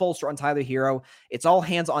 Eric Spoelstra on Tyler Hero. It's all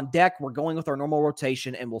hands on deck. We're going with our normal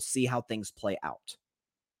rotation, and we'll see how things play out.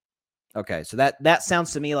 Okay, so that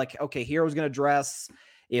sounds to me like, okay, Hero's going to dress.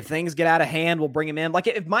 If things get out of hand, we'll bring him in. Like,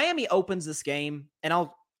 if Miami opens this game, and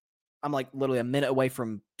I'm like literally a minute away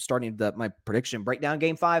from starting my prediction breakdown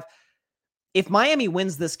game 5. If Miami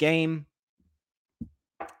wins this game,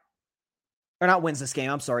 or not wins this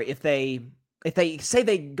game, I'm sorry. If they say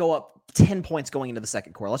they go up 10 points going into the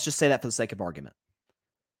second quarter, let's just say that for the sake of argument.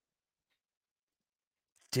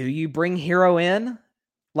 Do you bring Hero in?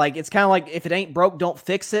 Like, it's kind of like, if it ain't broke, don't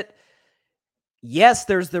fix it. Yes,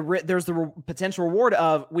 there's the potential reward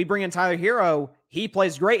of, we bring in Tyler Hero, he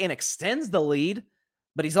plays great and extends the lead,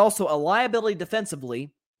 but he's also a liability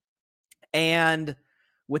defensively. And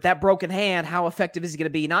with that broken hand, how effective is he going to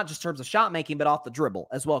be, not just in terms of shot making, but off the dribble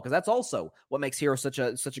as well? Because that's also what makes Hero such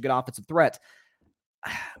a good offensive threat.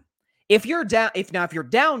 If you're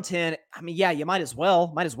down 10, I mean, yeah, you might as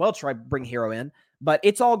well try bring Hero in, but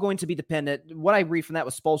it's all going to be dependent. What I read from that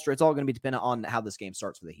with Spoelstra, it's all going to be dependent on how this game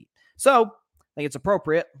starts for the Heat. So I think it's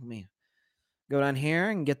appropriate. Let me go down here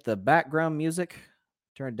and get the background music.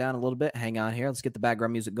 Turn it down a little bit. Hang on here. Let's get the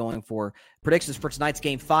background music going for predictions for tonight's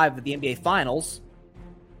Game 5 of the NBA Finals.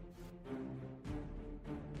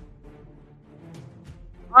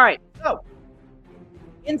 All right, so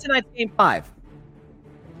in tonight's Game 5,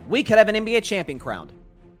 we could have an NBA champion crowned.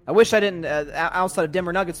 I wish I didn't, outside of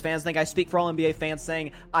Denver Nuggets fans, think I speak for all NBA fans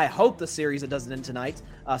saying I hope the series, it doesn't end tonight.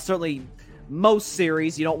 Certainly most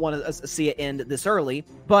series, you don't want to see it end this early,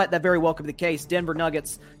 but that very well could be the case. Denver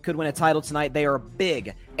Nuggets could win a title tonight. They are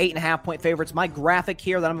big 8.5-point favorites. My graphic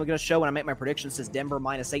here that I'm going to show when I make my prediction says Denver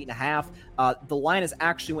minus 8.5. The line has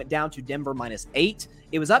actually went down to Denver minus 8.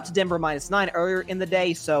 It was up to Denver minus 9 earlier in the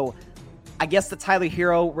day, so I guess the Tyler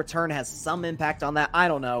Hero return has some impact on that. I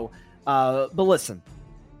don't know. But listen,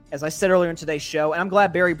 as I said earlier in today's show, and I'm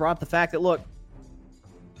glad Barry brought up the fact that, look,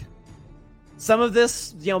 some of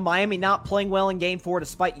this, Miami not playing well in Game 4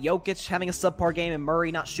 despite Jokić having a subpar game and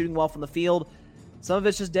Murray not shooting well from the field. Some of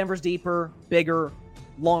it's just Denver's deeper, bigger,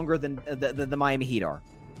 longer than the Miami Heat are.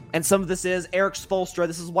 And some of this is Eric Spoelstra.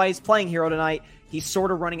 This is why he's playing Hero tonight. He's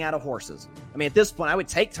sort of running out of horses. I mean, at this point, I would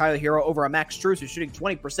take Tyler Hero over a Max Strus who's shooting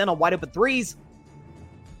 20% on wide open threes.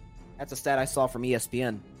 That's a stat I saw from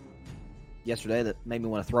ESPN yesterday that made me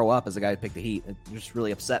want to throw up as a guy who picked the Heat. It just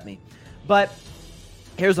really upset me. But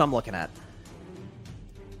here's what I'm looking at.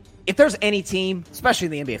 If there's any team, especially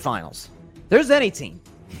in the NBA Finals, there's any team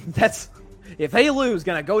that's, if they lose,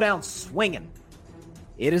 going to go down swinging,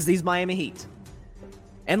 it is these Miami Heat.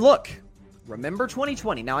 And look, remember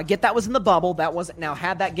 2020. Now, I get that was in the bubble. That wasn't, now,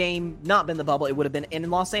 had that game not been the bubble, it would have been in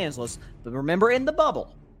Los Angeles. But remember, in the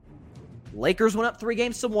bubble, Lakers went up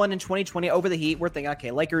 3-1 in 2020 over the Heat. We're thinking,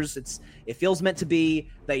 okay, Lakers, it feels meant to be.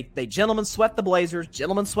 They gentlemen swept the Blazers,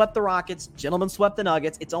 gentlemen swept the Rockets, gentlemen swept the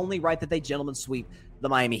Nuggets. It's only right that they gentlemen sweep the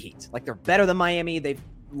Miami Heat. Like, they're better than Miami.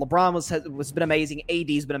 LeBron was been amazing.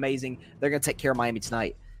 AD's been amazing. They're going to take care of Miami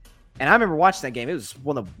tonight. And I remember watching that game. It was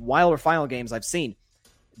one of the wilder final games I've seen.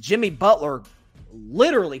 Jimmy Butler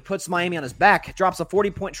literally puts Miami on his back, drops a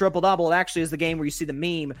 40-point triple-double. It actually is the game where you see the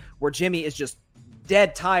meme where Jimmy is just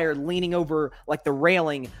dead tired, leaning over like the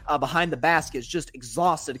railing behind the basket, just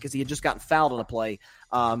exhausted because he had just gotten fouled on a play.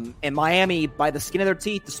 And Miami, by the skin of their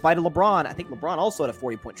teeth, despite a LeBron, I think LeBron also had a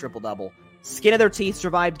 40-point triple-double. Skin of their teeth,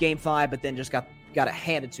 survived Game 5, but then just got it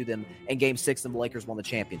handed to them in Game 6, and the Lakers won the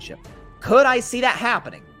championship. Could I see that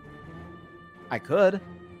happening? I could.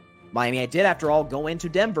 Miami, I did, after all, go into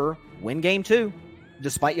Denver, win Game 2,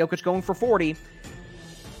 despite Jokić going for 40.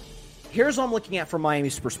 Here's what I'm looking at from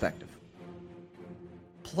Miami's perspective.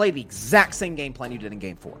 play the exact same game plan you did in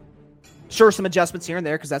Game 4. Sure, some adjustments here and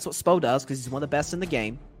there because that's what Spo does because he's one of the best in the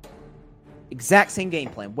game. Exact same game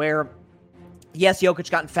plan where, yes, Jokić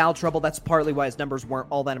got in foul trouble. That's partly why his numbers weren't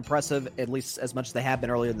all that impressive, at least as much as they have been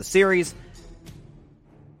earlier in the series.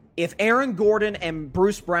 If Aaron Gordon and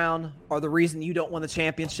Bruce Brown are the reason you don't win the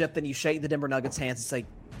championship, then you shake the Denver Nuggets' hands and say,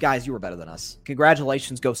 guys, you were better than us.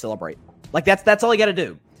 Congratulations, go celebrate. Like, that's all you got to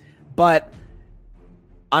do. But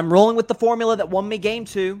I'm rolling with the formula that won me Game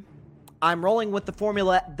 2. I'm rolling with the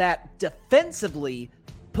formula that defensively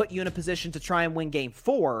put you in a position to try and win Game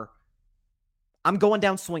 4. I'm going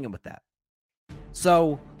down swinging with that.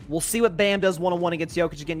 So we'll see what Bam does one-on-one against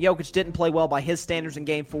Jokić. Again, Jokić didn't play well by his standards in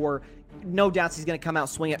Game 4. No doubts he's going to come out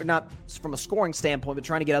swinging, not from a scoring standpoint, but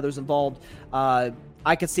trying to get others involved.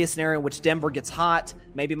 I could see a scenario in which Denver gets hot.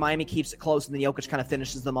 Maybe Miami keeps it close, and then Jokić kind of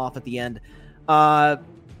finishes them off at the end. I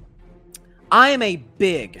am a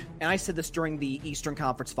big, and I said this during the Eastern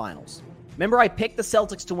Conference Finals. Remember, I picked the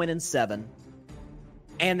Celtics to win in 7.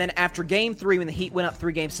 And then after Game 3, when the Heat went up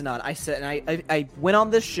 3-0, I said, and I went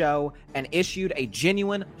on this show and issued a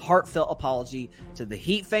genuine, heartfelt apology to the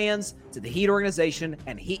Heat fans, to the Heat organization,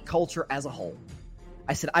 and Heat culture as a whole.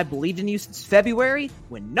 I said, I believed in you since February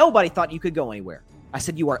when nobody thought you could go anywhere. I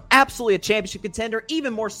said, you are absolutely a championship contender,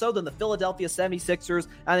 even more so than the Philadelphia 76ers.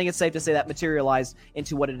 I think it's safe to say that materialized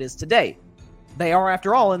into what it is today. They are,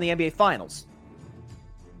 after all, in the NBA Finals.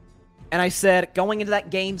 And I said, going into that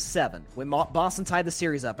Game 7, when Boston tied the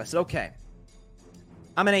series up, I said, okay,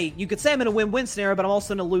 you could say I'm in a win-win scenario, but I'm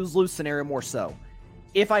also in a lose-lose scenario more so.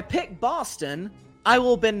 If I pick Boston, I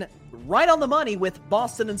will have been right on the money with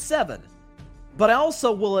Boston in 7. But I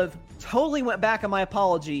also will have totally went back on my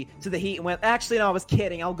apology to the Heat and went, actually, no, I was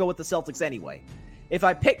kidding. I'll go with the Celtics anyway. If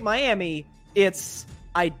I pick Miami,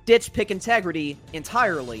 I ditch pick integrity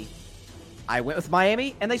entirely. I went with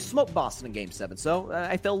Miami, and they smoked Boston in Game 7, so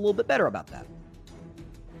I felt a little bit better about that.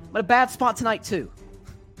 I'm in a bad spot tonight, too.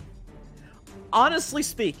 Honestly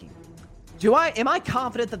speaking, am I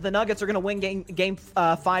confident that the Nuggets are going to win Game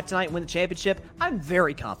 5 tonight and win the championship? I'm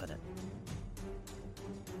very confident.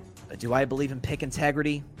 But do I believe in pick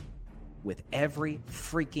integrity? With every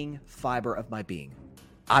freaking fiber of my being.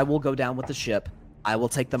 I will go down with the ship. I will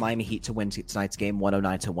take the Miami Heat to win tonight's game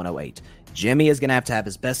 109-108. Jimmy is going to have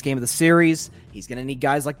his best game of the series. He's going to need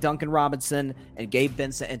guys like Duncan Robinson and Gabe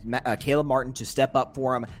Vincent and Caleb Martin to step up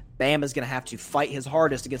for him. Bam is going to have to fight his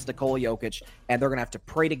hardest against Nikola Jokić, and they're going to have to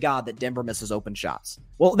pray to God that Denver misses open shots.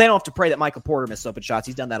 Well, they don't have to pray that Michael Porter misses open shots.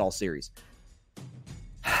 He's done that all series.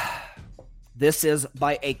 This is,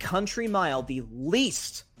 by a country mile, the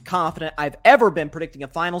least confident I've ever been predicting a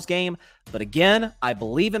finals game. But again, I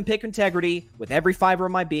believe in pick integrity with every fiber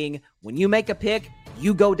of my being. When you make a pick,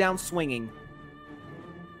 you go down swinging.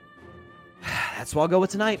 That's what I'll go with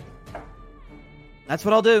tonight. That's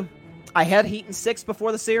what I'll do. I had Heat in 6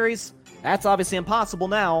 before the series. That's obviously impossible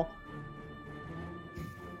now.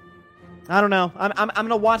 I don't know. I'm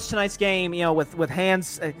gonna watch tonight's game, with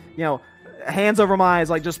hands, hands over my eyes,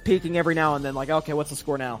 like just peeking every now and then, like, okay, what's the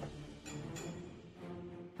score now?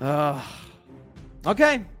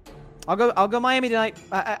 Okay. I'll go Miami tonight.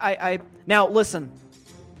 Now listen.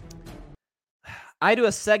 I do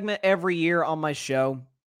a segment every week on my show.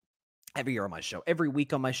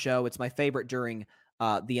 It's my favorite during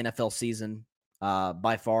the NFL season.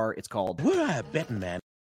 By far, it's called Were I a betting man?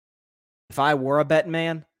 If I were a betting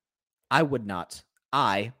man, I would not.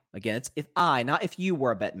 It's if I, not if you were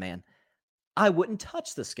a betting man, I wouldn't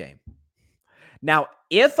touch this game. Now,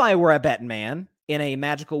 if I were a betting man, in a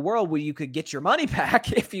magical world where you could get your money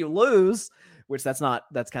back if you lose, which that's kind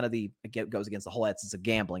of it goes against the whole essence of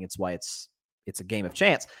gambling. It's why it's a game of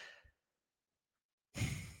chance.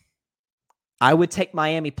 I would take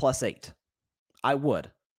Miami +8. I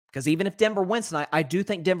would. Because even if Denver wins tonight, I do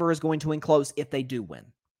think Denver is going to win close if they do win.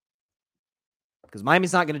 Because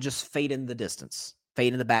Miami's not going to just fade in the distance,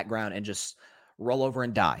 fade in the background, and just roll over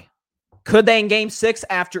and die. Could they in Game 6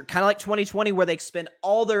 after, kind of like 2020, where they expend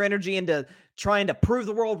all their energy into trying to prove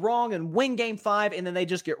the world wrong and win Game 5, and then they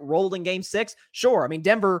just get rolled in Game 6? Sure. I mean,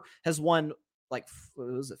 Denver has won,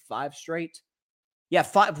 5 straight? Yeah,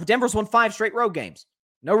 5. Denver's won 5 straight road games.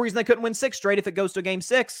 No reason they couldn't win 6 straight if it goes to Game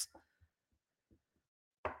 6.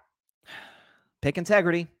 Pick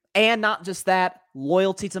integrity. And not just that,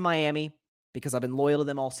 loyalty to Miami, because I've been loyal to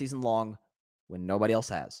them all season long when nobody else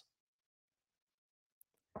has.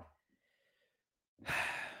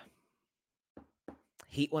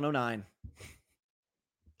 Heat 109.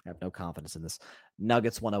 I have no confidence in this.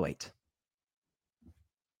 Nuggets 108.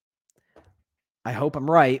 I hope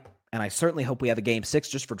I'm right, and I certainly hope we have a Game 6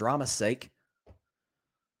 just for drama's sake.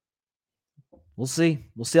 We'll see.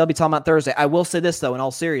 I'll be talking about Thursday. I will say this, though, in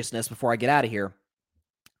all seriousness, before I get out of here.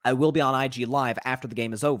 I will be on IG Live after the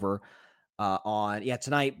game is over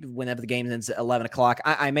tonight, whenever the game ends at 11 o'clock.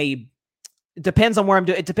 I may, it depends on where I'm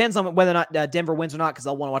doing. It depends on whether or not Denver wins or not, because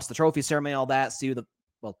I'll want to watch the trophy ceremony and all that, see the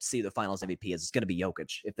finals MVP is. It's going to be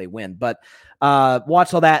Jokić if they win. But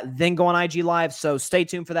watch all that, then go on IG Live. So stay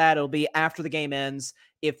tuned for that. It'll be after the game ends.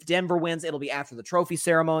 If Denver wins, it'll be after the trophy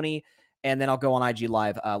ceremony. And then I'll go on IG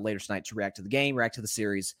Live later tonight to react to the game, react to the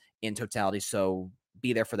series in totality. So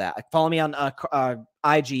be there for that. Follow me on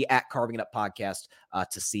IG at Carving It Up Podcast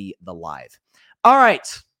to see the live. All right.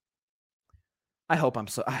 I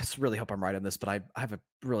really hope I'm right on this, but I have a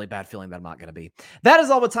really bad feeling that I'm not going to be. That is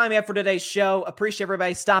all the time we have for today's show. Appreciate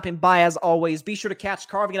everybody stopping by as always. Be sure to catch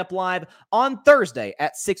Carving It Up Live on Thursday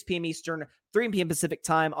at 6 p.m. Eastern, 3 p.m. Pacific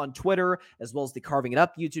time on Twitter, as well as the Carving It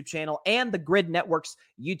Up YouTube channel and the Grid Network's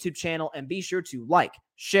YouTube channel. And be sure to like,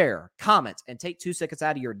 share, comment, and take 2 seconds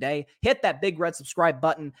out of your day. Hit that big red subscribe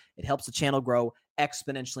button. It helps the channel grow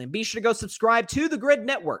exponentially. And be sure to go subscribe to the Grid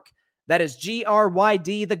Network. That is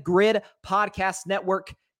GRYD, the Grid Podcast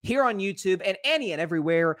Network, here on YouTube and any and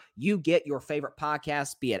everywhere you get your favorite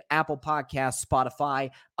podcasts, be it Apple Podcasts, Spotify,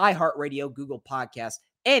 iHeartRadio, Google Podcasts,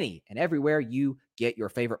 any and everywhere you get your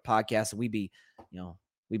favorite podcasts. And we'd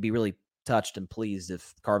be really touched and pleased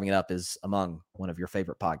if Carving It Up is among one of your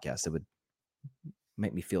favorite podcasts. It would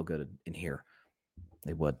make me feel good in here.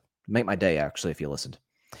 It would make my day, actually, if you listened.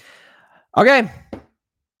 Okay.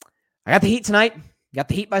 I got the Heat tonight. Got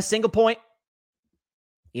the Heat by a single point.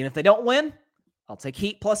 Even if they don't win, I'll take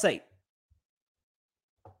Heat +8.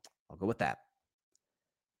 I'll go with that.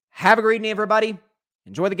 Have a great evening, everybody.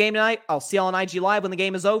 Enjoy the game tonight. I'll see y'all on IG Live when the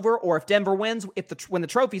game is over, or if Denver wins, when the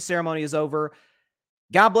trophy ceremony is over.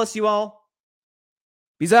 God bless you all.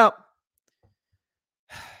 Peace out.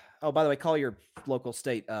 Oh, by the way, call your local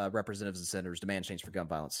state representatives and senators. Demand change for gun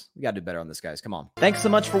violence. We got to do better on this, guys. Come on. Thanks so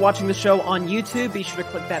much for watching the show on YouTube. Be sure to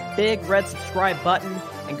click that big red subscribe button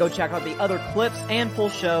and go check out the other clips and full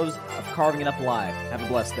shows of Carving It Up Live. Have a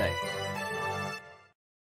blessed day.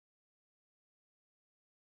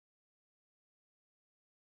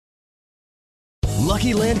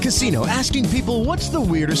 Lucky Land Casino, asking people, what's the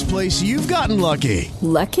weirdest place you've gotten lucky?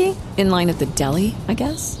 Lucky? In line at the deli, I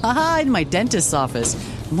guess? Aha, in my dentist's office.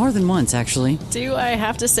 More than once, actually. Do I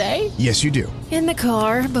have to say? Yes, you do. In the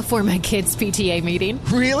car before my kids' PTA meeting.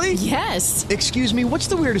 Really? Yes. Excuse me, what's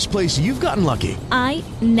the weirdest place you've gotten lucky? I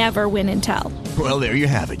never win and tell. Well, there you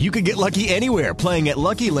have it. You can get lucky anywhere, playing at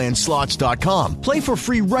LuckyLandSlots.com. Play for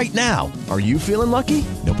free right now. Are you feeling lucky?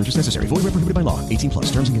 No purchase necessary. Void where prohibited by law. 18+.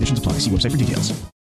 Terms and conditions apply. See website for details.